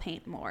 I will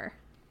paint more.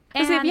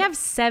 And if you have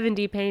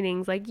 70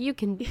 paintings, like you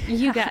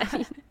got.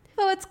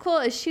 Well, what's cool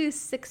is she was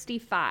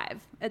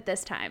 65 at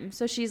this time.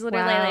 So she's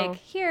literally like,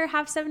 here,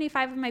 have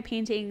 75 of my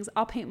paintings.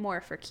 I'll paint more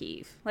for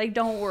Kiev. Like,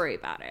 don't worry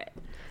about it.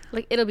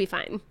 Like, it'll be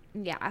fine.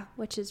 Yeah,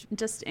 which is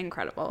just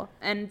incredible.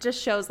 And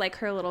just shows like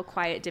her little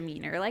quiet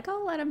demeanor. Like,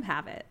 oh, let him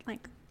have it.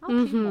 Like, I'll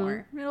paint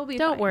more. It'll be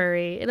fine. Don't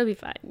worry. It'll be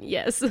fine.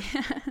 Yes.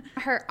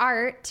 Her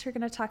art, we're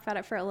going to talk about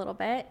it for a little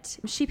bit.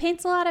 She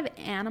paints a lot of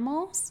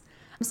animals.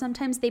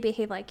 Sometimes they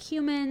behave like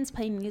humans,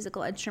 playing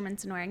musical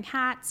instruments and wearing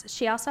hats.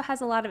 She also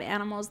has a lot of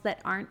animals that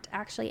aren't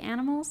actually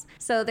animals.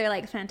 So they're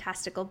like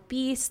fantastical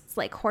beasts,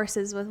 like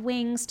horses with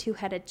wings,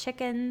 2-headed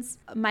chickens.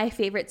 My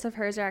favorites of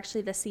hers are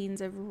actually the scenes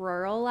of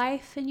rural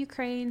life in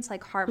Ukraine, so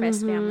like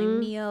harvest, family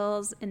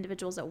meals,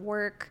 individuals at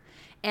work,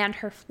 and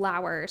her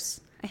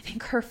flowers. I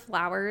think her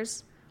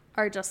flowers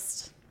are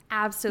just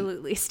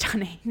absolutely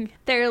stunning.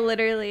 They're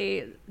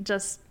literally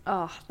just,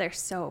 oh, they're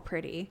so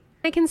pretty.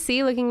 I can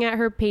see looking at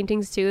her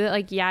paintings too that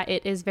like, yeah,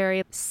 it is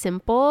very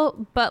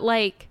simple, but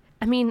like,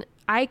 I mean,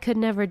 I could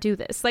never do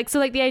this. Like, so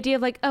like the idea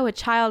of like, oh, a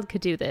child could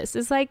do this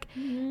is like,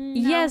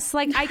 yes,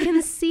 like I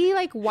can see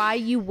like why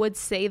you would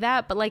say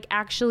that, but like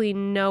actually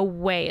no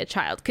way a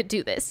child could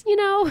do this, you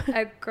know?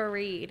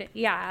 Agreed.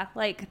 Yeah,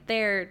 like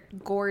they're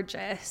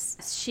gorgeous.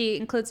 She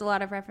includes a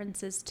lot of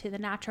references to the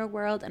natural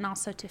world and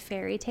also to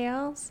fairy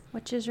tales,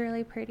 which is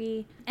really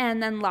pretty.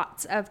 And then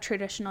lots of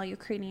traditional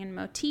Ukrainian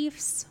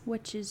motifs,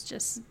 which is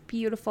just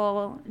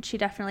beautiful. She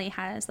definitely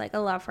has like a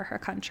love for her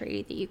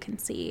country that you can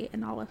see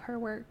in all of her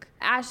work.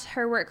 As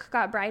her work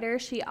got brighter,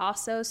 she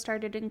also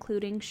started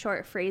including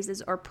short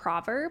phrases or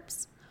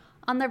proverbs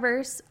on the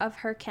verse of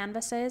her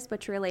canvases,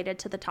 which related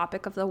to the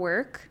topic of the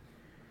work,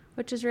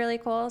 which is really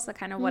cool. So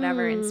kind of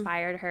whatever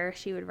inspired her,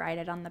 she would write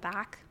it on the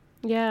back.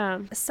 Yeah.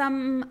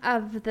 Some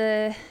of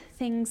the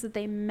things that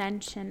they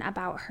mention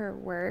about her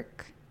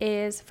work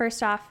is,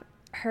 first off,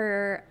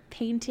 Her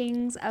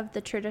paintings of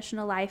the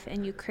traditional life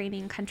in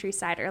Ukrainian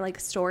countryside are like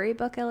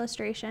storybook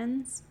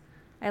illustrations.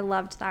 I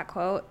loved that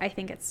quote. I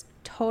think it's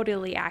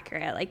totally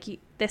accurate. Like,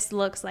 this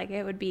looks like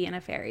it would be in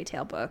a fairy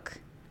tale book,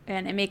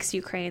 and it makes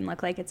Ukraine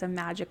look like it's a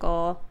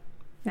magical,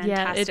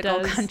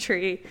 fantastical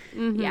country.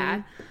 Mm-hmm.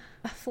 Yeah.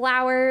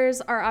 Flowers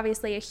are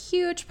obviously a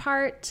huge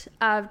part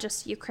of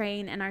just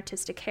Ukraine and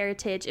artistic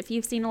heritage. If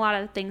you've seen a lot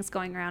of things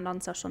going around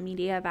on social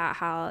media about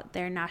how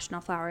their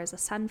national flower is a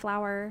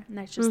sunflower, and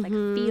there's just like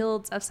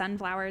fields of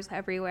sunflowers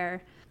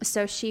everywhere.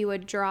 So she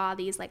would draw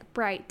these like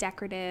bright,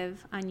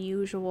 decorative,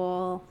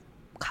 unusual,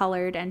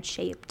 colored and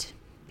shaped,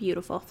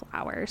 beautiful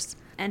flowers,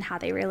 and how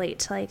they relate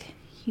to like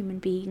human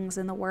beings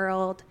in the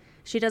world.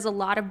 She does a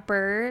lot of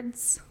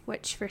birds,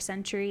 which for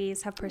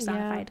centuries have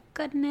personified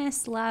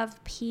goodness,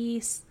 love,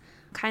 peace,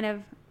 kind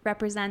of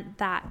represent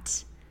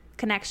that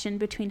connection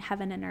between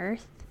heaven and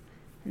earth.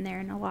 And they're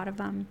in a lot of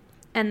them.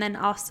 And then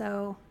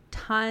also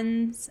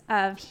tons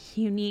of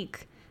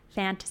unique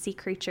fantasy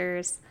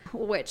creatures,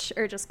 which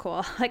are just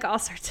cool. Like all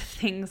sorts of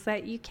things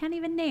that you can't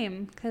even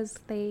name because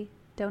they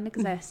don't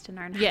exist in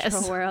our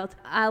natural world.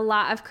 A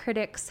lot of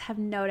critics have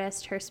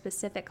noticed her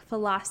specific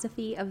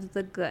philosophy of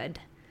the good,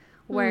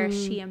 where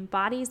she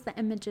embodies the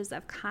images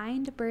of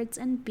kind birds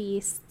and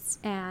beasts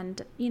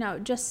and, you know,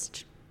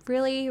 just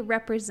really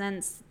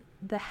represents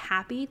the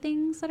happy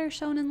things that are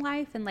shown in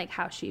life and like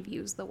how she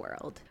views the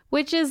world.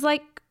 Which is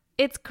like,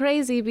 it's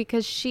crazy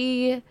because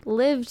she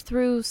lived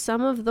through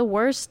some of the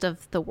worst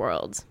of the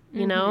world,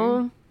 you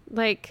know,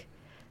 like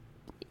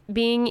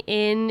being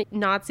in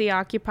Nazi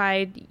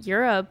occupied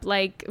Europe,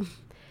 like,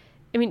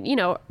 I mean, you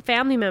know,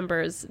 family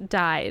members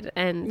died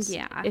and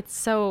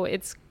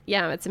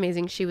it's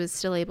amazing she was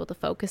still able to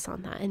focus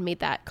on that and made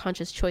that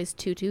conscious choice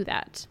to do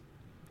that.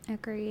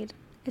 Agreed.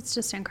 It's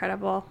just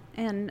incredible.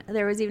 And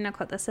there was even a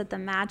quote that said, "The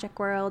magic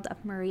world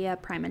of Maria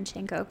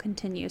Prymanchenko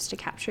continues to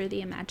capture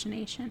the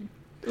imagination."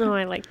 Oh,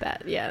 I like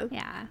that. Yeah.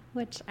 Yeah,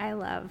 which I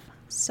love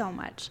so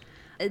much.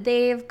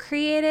 They've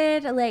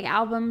created like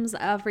albums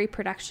of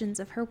reproductions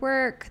of her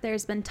work.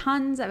 There's been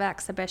tons of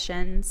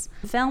exhibitions.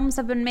 Films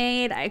have been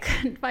made. I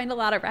couldn't find a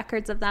lot of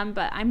records of them,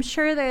 but I'm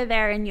sure they're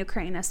there in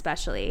Ukraine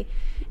especially.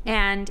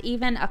 And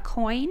even a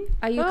coin,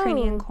 a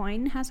Ukrainian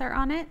coin has her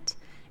on it.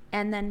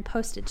 And then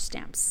postage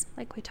stamps,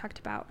 like we talked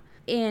about.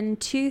 In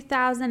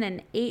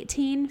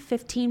 2018,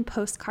 15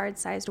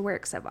 postcard-sized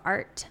works of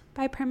art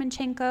by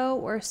Prymanchenko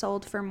were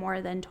sold for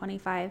more than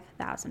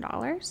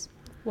 $25,000.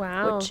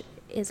 Wow. Which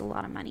is a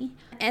lot of money.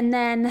 And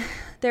then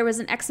there was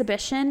an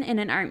exhibition in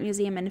an art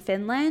museum in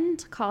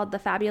Finland called The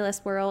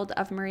Fabulous World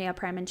of Maria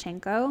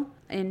Prymanchenko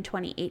in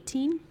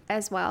 2018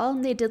 as well.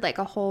 They did like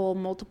a whole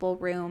multiple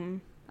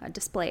room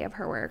display of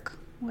her work,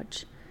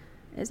 which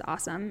is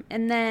awesome.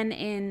 And then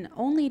in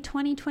only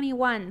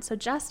 2021, so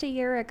just a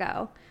year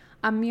ago,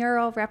 a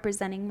mural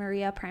representing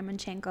Maria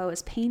Prymanchenko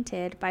was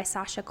painted by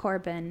Sasha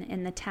Corbin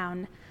in the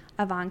town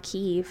of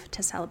Kyiv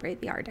to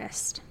celebrate the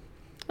artist.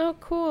 Oh,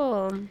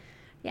 cool.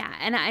 Yeah,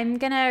 and I'm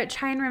going to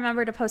try and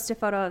remember to post a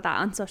photo of that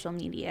on social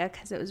media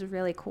because it was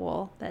really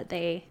cool that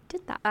they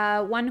did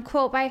that. One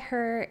quote by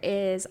her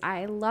is,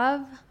 "I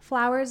love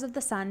flowers of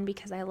the sun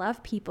because I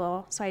love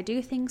people, so I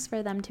do things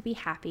for them to be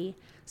happy.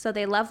 So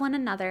they love one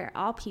another,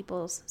 all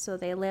peoples, so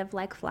they live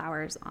like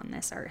flowers on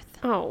this earth."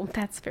 Oh,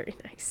 that's very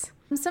nice.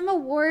 Some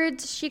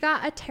awards. She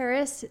got a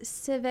Taras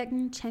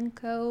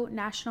Shevchenko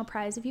National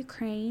Prize of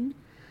Ukraine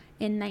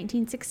in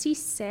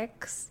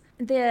 1966.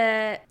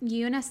 The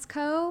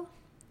UNESCO,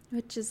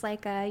 which is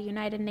like a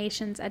United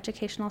Nations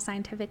Educational,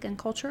 Scientific, and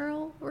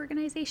Cultural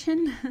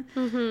Organization,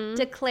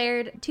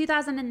 declared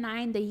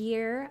 2009 the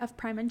year of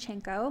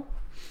Prymanchenko.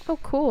 Oh,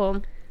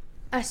 cool.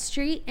 A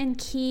street in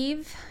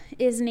Kyiv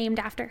is named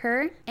after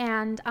her,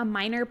 and a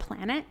minor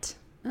planet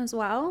as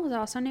well was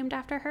also named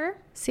after her.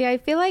 See, I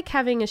feel like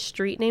having a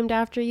street named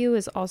after you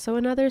is also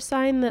another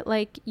sign that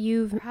like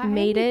you've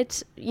made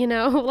it, you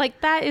know,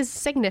 like that is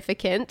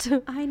significant.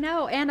 I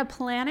know. And a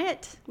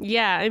planet.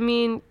 Yeah, I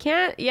mean,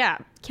 can't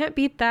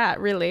beat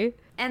that really.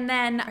 And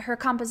then her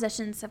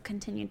compositions have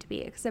continued to be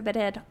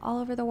exhibited all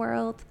over the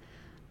world,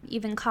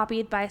 even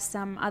copied by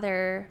some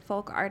other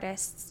folk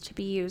artists to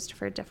be used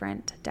for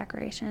different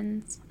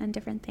decorations and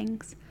different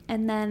things.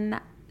 And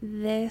then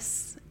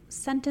this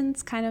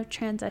sentence kind of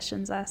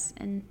transitions us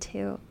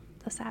into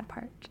the sad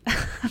part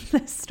of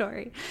this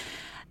story.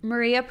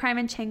 Maria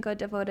Prymanchenko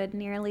devoted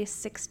nearly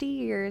 60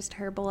 years to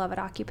her beloved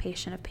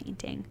occupation of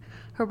painting.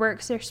 Her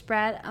works are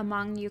spread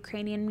among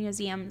Ukrainian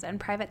museums and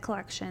private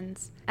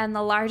collections, and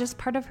the largest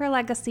part of her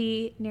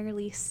legacy,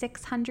 nearly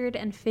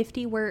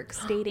 650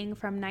 works dating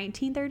from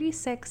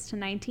 1936 to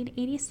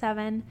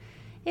 1987,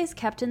 is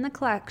kept in the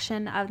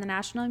collection of the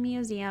National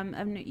Museum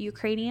of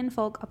Ukrainian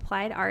Folk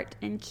Applied Art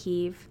in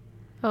Kyiv.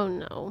 Oh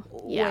no.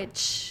 Yeah.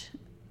 Which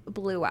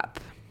blew up.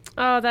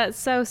 Oh, that's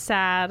so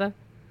sad.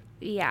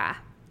 Yeah.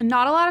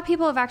 Not a lot of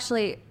people have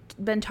actually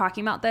been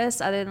talking about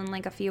this other than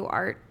like a few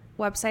art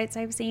websites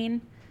I've seen.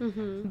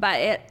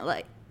 But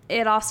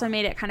it also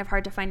made it kind of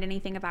hard to find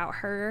anything about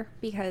her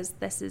because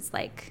this is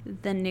like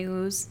the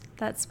news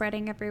that's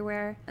spreading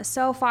everywhere.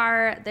 So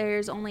far,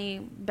 there's only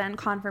been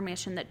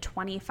confirmation that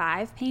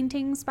 25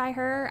 paintings by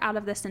her out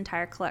of this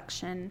entire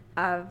collection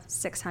of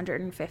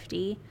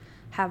 650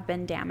 have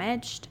been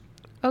damaged.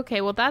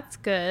 Okay, well, that's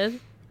good.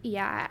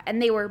 Yeah,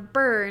 and they were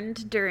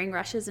burned during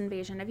Russia's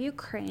invasion of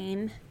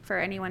Ukraine, for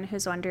anyone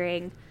who's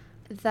wondering.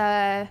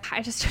 I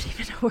just don't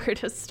even know where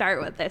to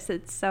start with this.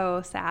 It's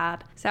so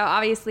sad. So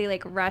obviously,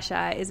 like,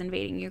 Russia is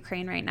invading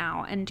Ukraine right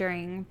now, and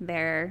during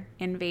their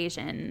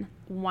invasion,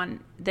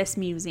 this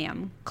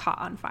museum caught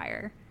on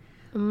fire.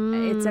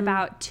 It's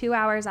about 2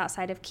 hours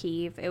outside of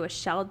Kyiv. It was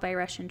shelled by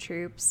Russian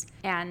troops,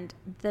 and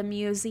the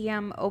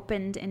museum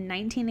opened in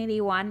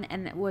 1981,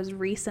 and it was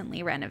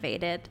recently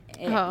renovated.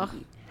 It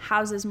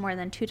houses more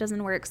than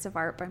 24 works of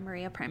art by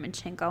Maria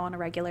Prymanchenko on a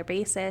regular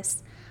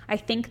basis. I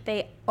think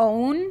they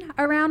own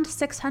around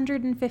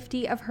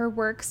 650 of her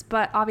works,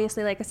 but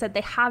obviously, like I said,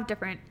 they have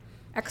different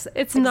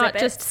It's not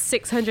just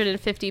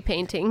 650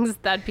 paintings.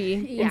 That'd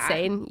be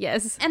insane.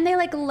 Yes. And they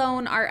like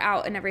loan art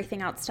out and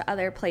everything else to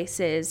other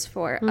places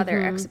for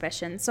other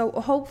exhibitions. So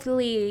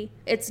hopefully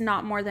it's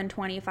not more than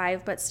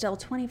 25, but still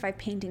 25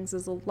 paintings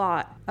is a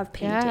lot of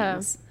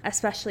paintings,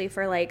 especially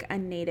for like a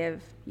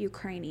native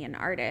Ukrainian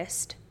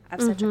artist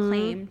of such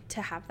acclaim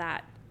to have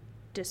that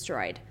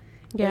destroyed.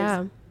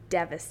 Is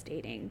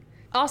devastating.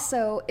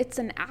 Also, it's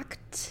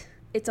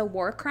a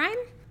war crime,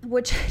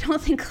 which I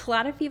don't think a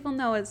lot of people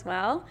know as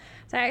well.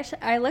 So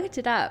I looked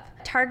it up.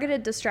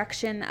 Targeted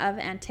destruction of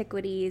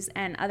antiquities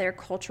and other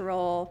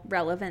cultural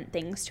relevant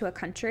things to a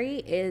country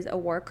is a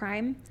war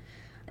crime.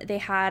 They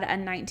had a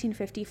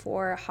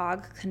 1954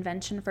 Hague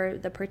Convention for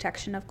the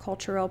Protection of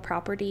Cultural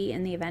Property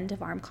in the Event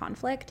of Armed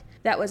Conflict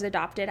that was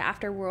adopted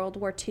after World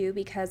War II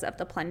because of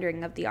the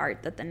plundering of the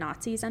art that the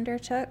Nazis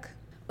undertook.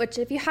 Which,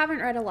 if you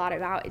haven't read a lot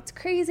about, it's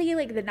crazy.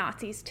 Like, the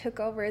Nazis took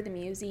over the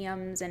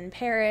museums in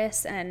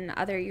Paris and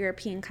other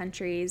European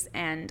countries,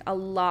 and a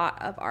lot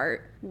of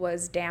art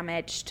was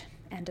damaged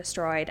and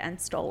destroyed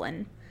and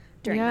stolen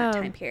during that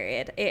time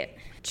period. It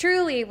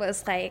truly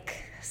was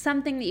like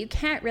something that you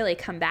can't really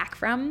come back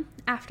from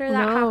after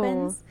that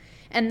happens.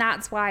 And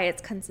that's why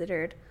it's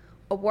considered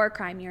a war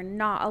crime. You're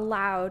not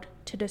allowed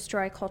to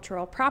destroy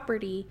cultural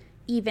property,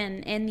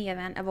 even in the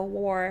event of a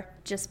war,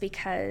 just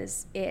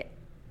because it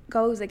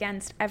goes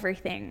against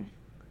everything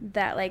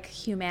that like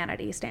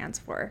humanity stands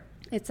for.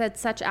 It said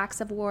such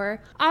acts of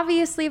war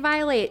obviously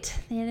violate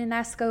the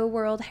UNESCO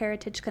World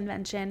Heritage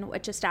Convention,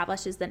 which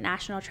establishes that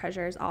national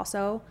treasures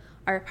also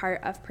are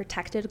part of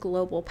protected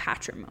global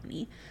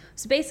patrimony.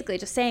 So basically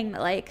just saying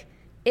that like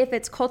if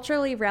it's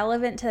culturally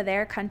relevant to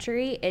their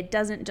country, it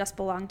doesn't just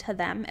belong to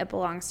them, it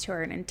belongs to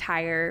an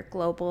entire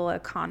global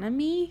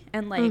economy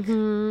and like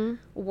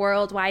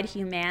worldwide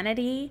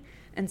humanity.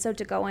 And so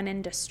to go in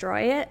and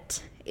destroy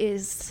it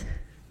is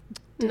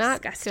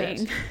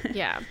disgusting.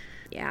 Yeah.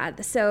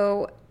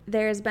 So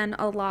there's been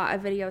a lot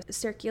of videos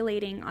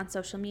circulating on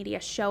social media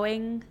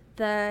showing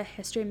the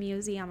History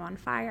Museum on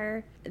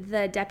fire.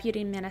 The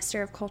Deputy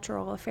Minister of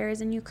Cultural Affairs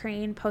in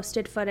Ukraine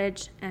posted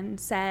footage and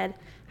said,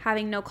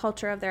 having no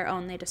culture of their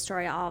own, they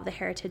destroy all of the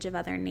heritage of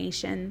other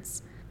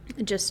nations.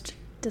 Just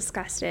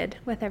disgusted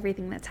with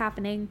everything that's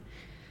happening.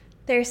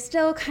 They're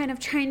still kind of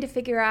trying to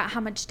figure out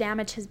how much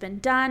damage has been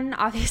done.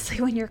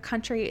 Obviously, when your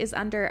country is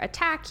under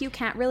attack, you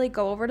can't really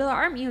go over to the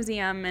art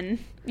museum. And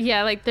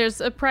yeah, like there's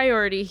a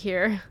priority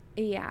here.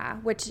 Yeah,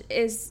 which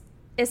is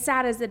as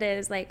sad as it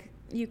is, like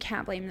you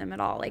can't blame them at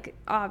all. Like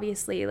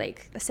obviously,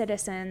 like the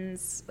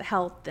citizens'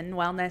 health and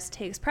wellness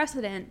takes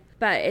precedent,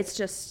 but it's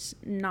just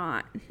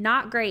not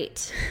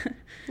great.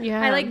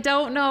 Yeah. I like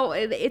don't know.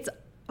 It's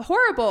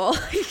horrible.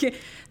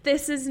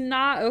 This is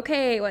not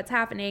okay what's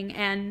happening.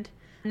 And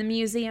the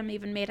museum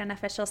even made an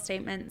official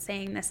statement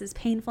saying this is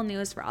painful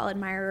news for all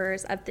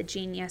admirers of the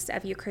genius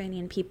of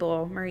Ukrainian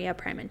people, Maria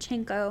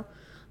Prymanchenko,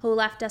 who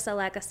left us a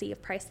legacy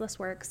of priceless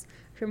works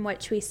from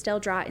which we still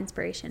draw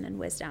inspiration and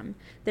wisdom.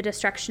 The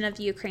destruction of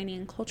the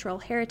Ukrainian cultural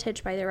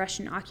heritage by the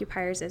Russian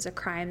occupiers is a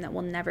crime that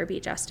will never be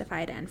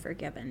justified and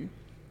forgiven.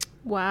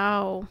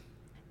 Wow.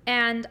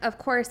 And of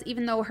course,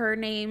 even though her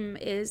name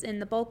is in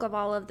the bulk of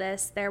all of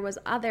this, there was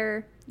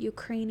other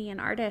Ukrainian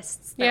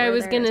artists that I were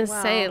was there gonna as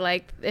well. say,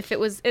 like,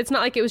 it's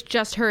not like it was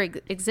just her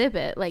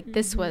exhibit. Like,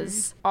 this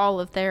was all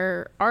of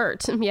their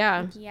art.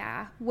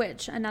 Yeah,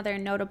 which another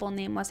notable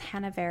name was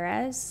Hannah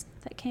Verez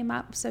that came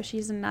up. So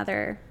she's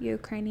another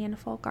Ukrainian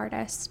folk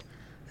artist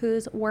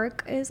whose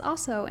work is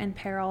also in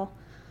peril.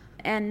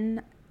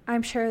 And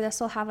I'm sure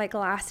this will have like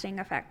lasting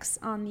effects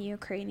on the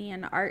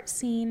Ukrainian art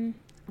scene.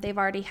 They've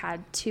already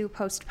had to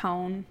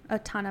postpone a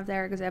ton of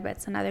their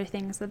exhibits and other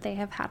things that they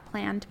have had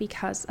planned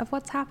because of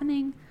what's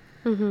happening.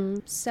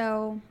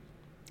 So,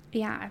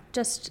 yeah,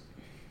 just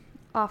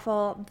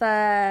awful.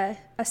 The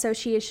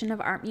Association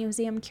of Art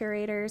Museum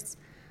Curators,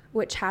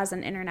 which has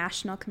an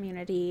international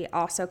community,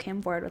 also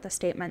came forward with a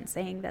statement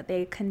saying that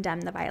they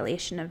condemn the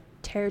violation of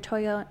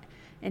territorial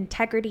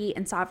integrity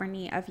and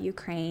sovereignty of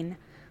Ukraine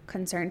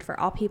concerned for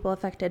all people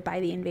affected by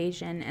the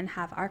invasion, and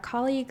have our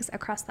colleagues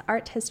across the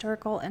art,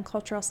 historical, and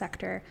cultural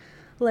sector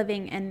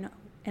living and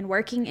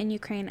working in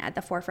Ukraine at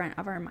the forefront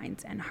of our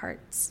minds and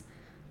hearts.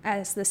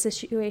 As the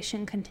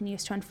situation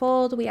continues to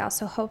unfold, we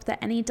also hope that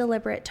any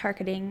deliberate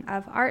targeting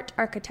of art,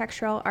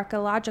 architectural,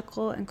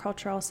 archaeological, and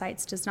cultural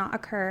sites does not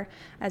occur,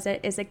 as it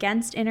is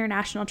against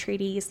international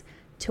treaties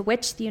to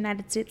which the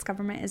United States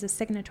government is a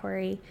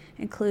signatory,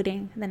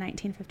 including the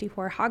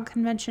 1954 Hague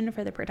Convention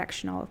for the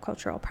Protection of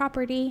Cultural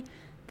Property,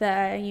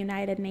 the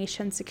United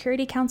Nations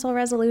Security Council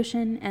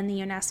resolution, and the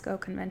UNESCO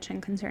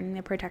Convention concerning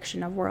the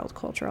protection of world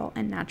cultural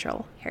and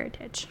natural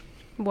heritage.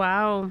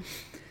 Wow.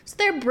 So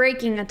they're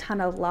breaking a ton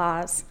of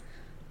laws.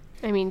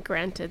 I mean,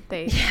 granted,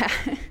 they... Yeah.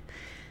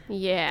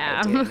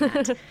 Yeah.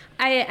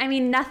 I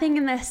mean, nothing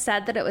in this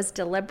said that it was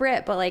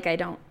deliberate, but, like, I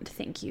don't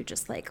think you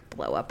just, like,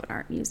 blow up an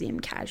art museum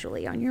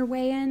casually on your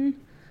way in.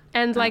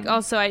 And, like,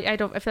 also, I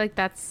feel like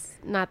that's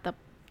not the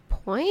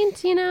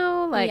point, you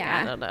know? Like,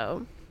 Yeah. I don't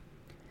know.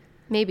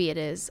 Maybe it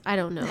is. I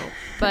don't know.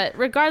 But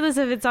regardless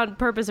if it's on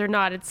purpose or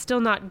not, it's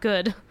still not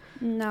good.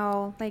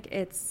 No, like,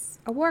 it's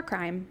a war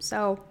crime.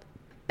 So,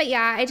 but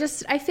yeah,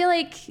 I feel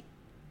like,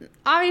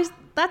 obviously,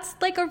 that's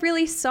like a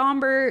really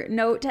somber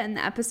note to end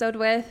the episode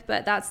with,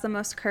 but that's the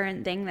most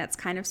current thing that's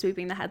kind of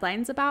sweeping the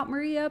headlines about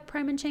Maria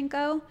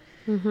Prymanchenko.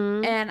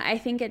 Mm-hmm. And I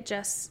think it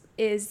just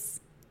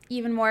is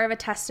even more of a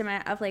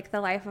testament of, like,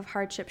 the life of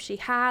hardship she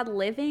had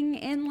living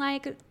in,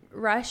 like,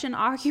 Russian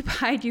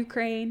occupied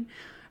Ukraine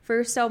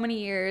for so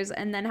many years,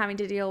 and then having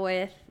to deal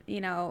with,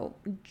 you know,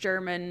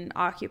 German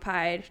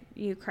occupied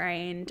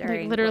Ukraine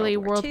during, like, literally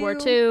World War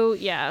II.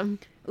 Yeah.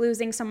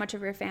 Losing so much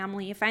of her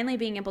family, finally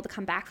being able to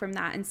come back from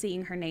that and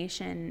seeing her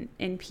nation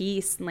in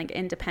peace and, like,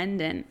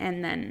 independent,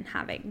 and then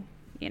having,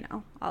 you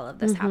know, all of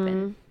this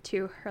happen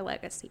to her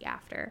legacy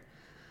after.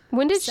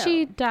 When did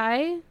she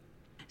die?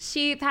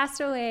 She passed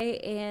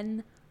away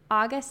in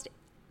August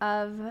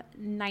of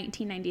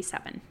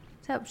 1997.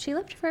 So she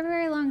lived for a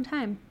very long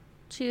time.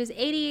 She was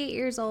 88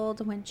 years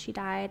old when she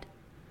died,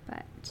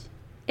 but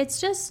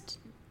it's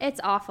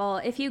awful.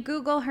 If you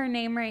Google her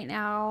name right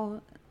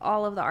now,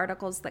 all of the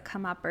articles that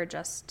come up are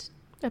just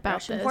About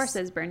Russian this.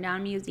 forces burn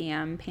down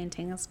museum,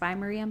 paintings by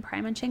Maria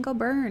Prymanchenko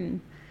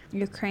burn.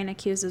 Ukraine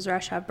accuses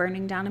Russia of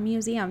burning down a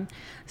museum.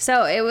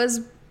 So it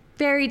was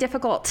very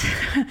difficult,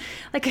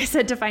 like I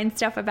said, to find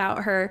stuff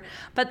about her.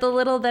 But the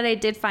little that I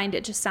did find,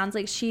 it just sounds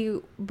like she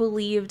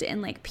believed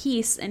in, like,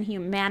 peace and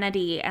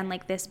humanity and,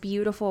 like, this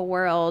beautiful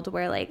world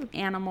where, like,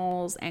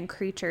 animals and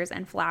creatures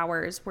and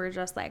flowers were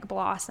just, like,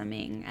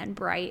 blossoming and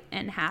bright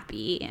and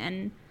happy.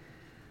 And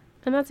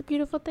that's a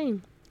beautiful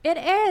thing. It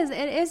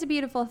is a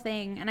beautiful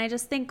thing. And I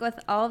just think with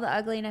all the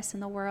ugliness in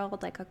the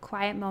world, like, a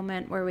quiet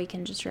moment where we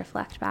can just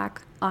reflect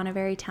back on a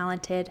very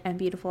talented and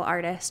beautiful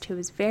artist who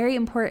is very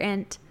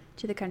important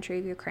to the country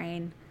of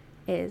Ukraine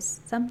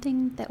is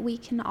something that we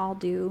can all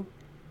do.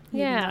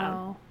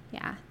 Yeah.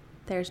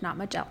 There's not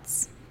much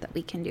else that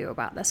we can do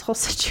about this whole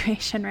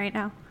situation right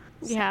now.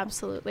 So. Yeah,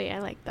 absolutely. I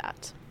like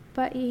that.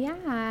 But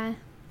yeah,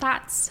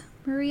 that's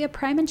Maria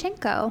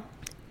Prymanchenko.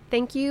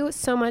 Thank you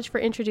so much for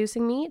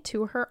introducing me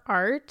to her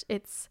art.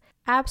 It's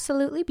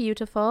absolutely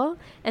beautiful.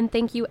 And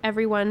thank you,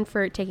 everyone,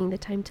 for taking the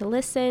time to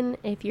listen.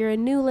 If you're a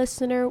new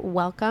listener,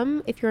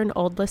 welcome. If you're an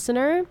old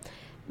listener,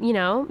 you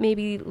know,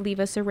 maybe leave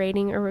us a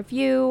rating or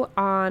review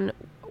on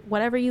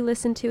whatever you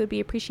listen to. Would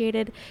be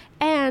appreciated.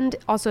 And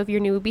also, if you're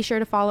new, be sure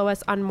to follow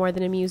us on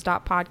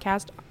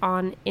morethanamuse.podcast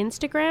on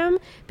Instagram,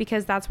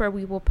 because that's where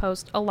we will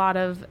post a lot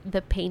of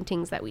the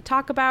paintings that we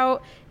talk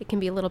about. It can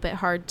be a little bit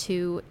hard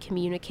to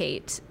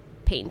communicate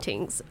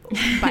paintings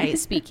by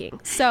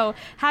speaking, so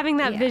having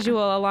that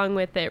visual along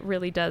with it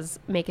really does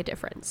make a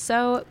difference.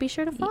 So be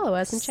sure to follow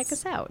us and check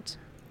us out.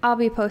 I'll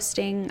be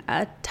posting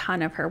a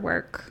ton of her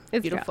work.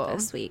 It's beautiful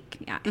this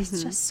week. Yeah,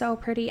 it's just so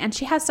pretty, and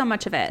she has so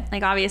much of it.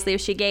 Like, obviously, if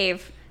she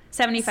gave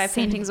 75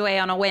 paintings away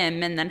on a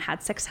whim and then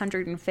had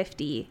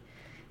 650,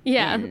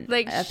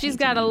 like, she's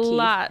got a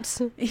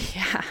lot.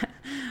 Yeah.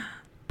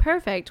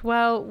 Perfect.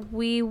 Well,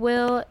 we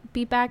will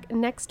be back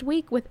next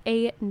week with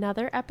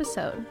another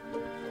episode.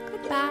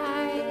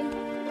 Goodbye.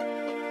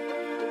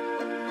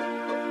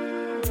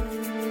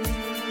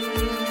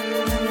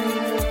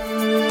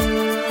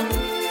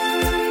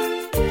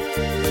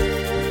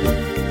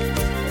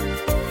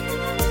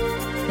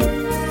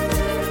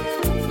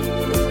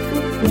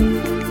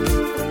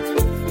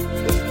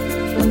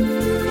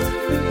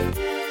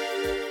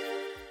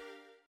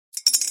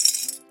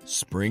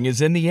 Spring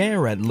is in the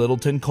air at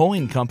Littleton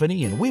Coin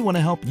Company, and we want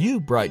to help you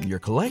brighten your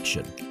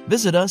collection.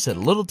 Visit us at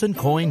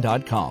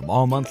littletoncoin.com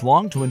all month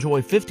long to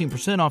enjoy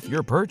 15% off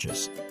your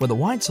purchase. With a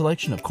wide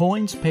selection of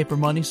coins, paper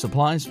money,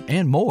 supplies,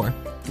 and more,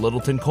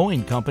 Littleton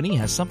Coin Company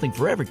has something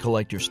for every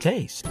collector's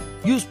taste.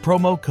 Use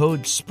promo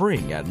code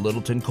SPRING at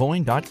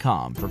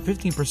littletoncoin.com for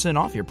 15%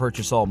 off your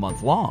purchase all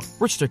month long.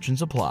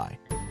 Restrictions apply.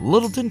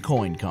 Littleton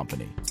Coin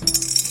Company.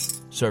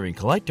 Serving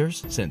collectors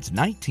since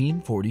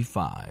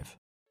 1945.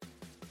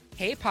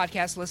 Hey,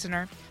 podcast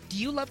listener. Do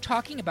you love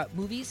talking about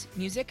movies,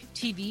 music,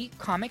 TV,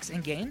 comics,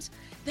 and games?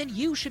 Then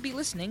you should be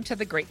listening to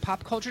The Great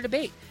Pop Culture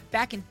Debate,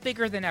 back and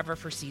bigger than ever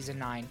for Season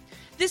 9.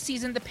 This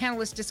season, the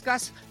panelists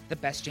discuss the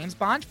best James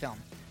Bond film,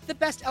 the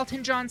best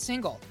Elton John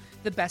single,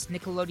 the best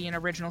Nickelodeon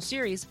original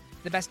series,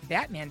 the best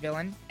Batman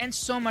villain, and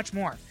so much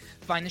more.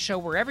 Find the show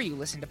wherever you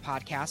listen to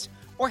podcasts,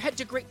 or head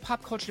to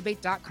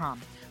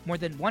greatpopculturedebate.com. More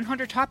than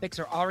 100 topics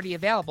are already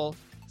available.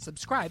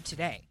 Subscribe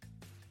today.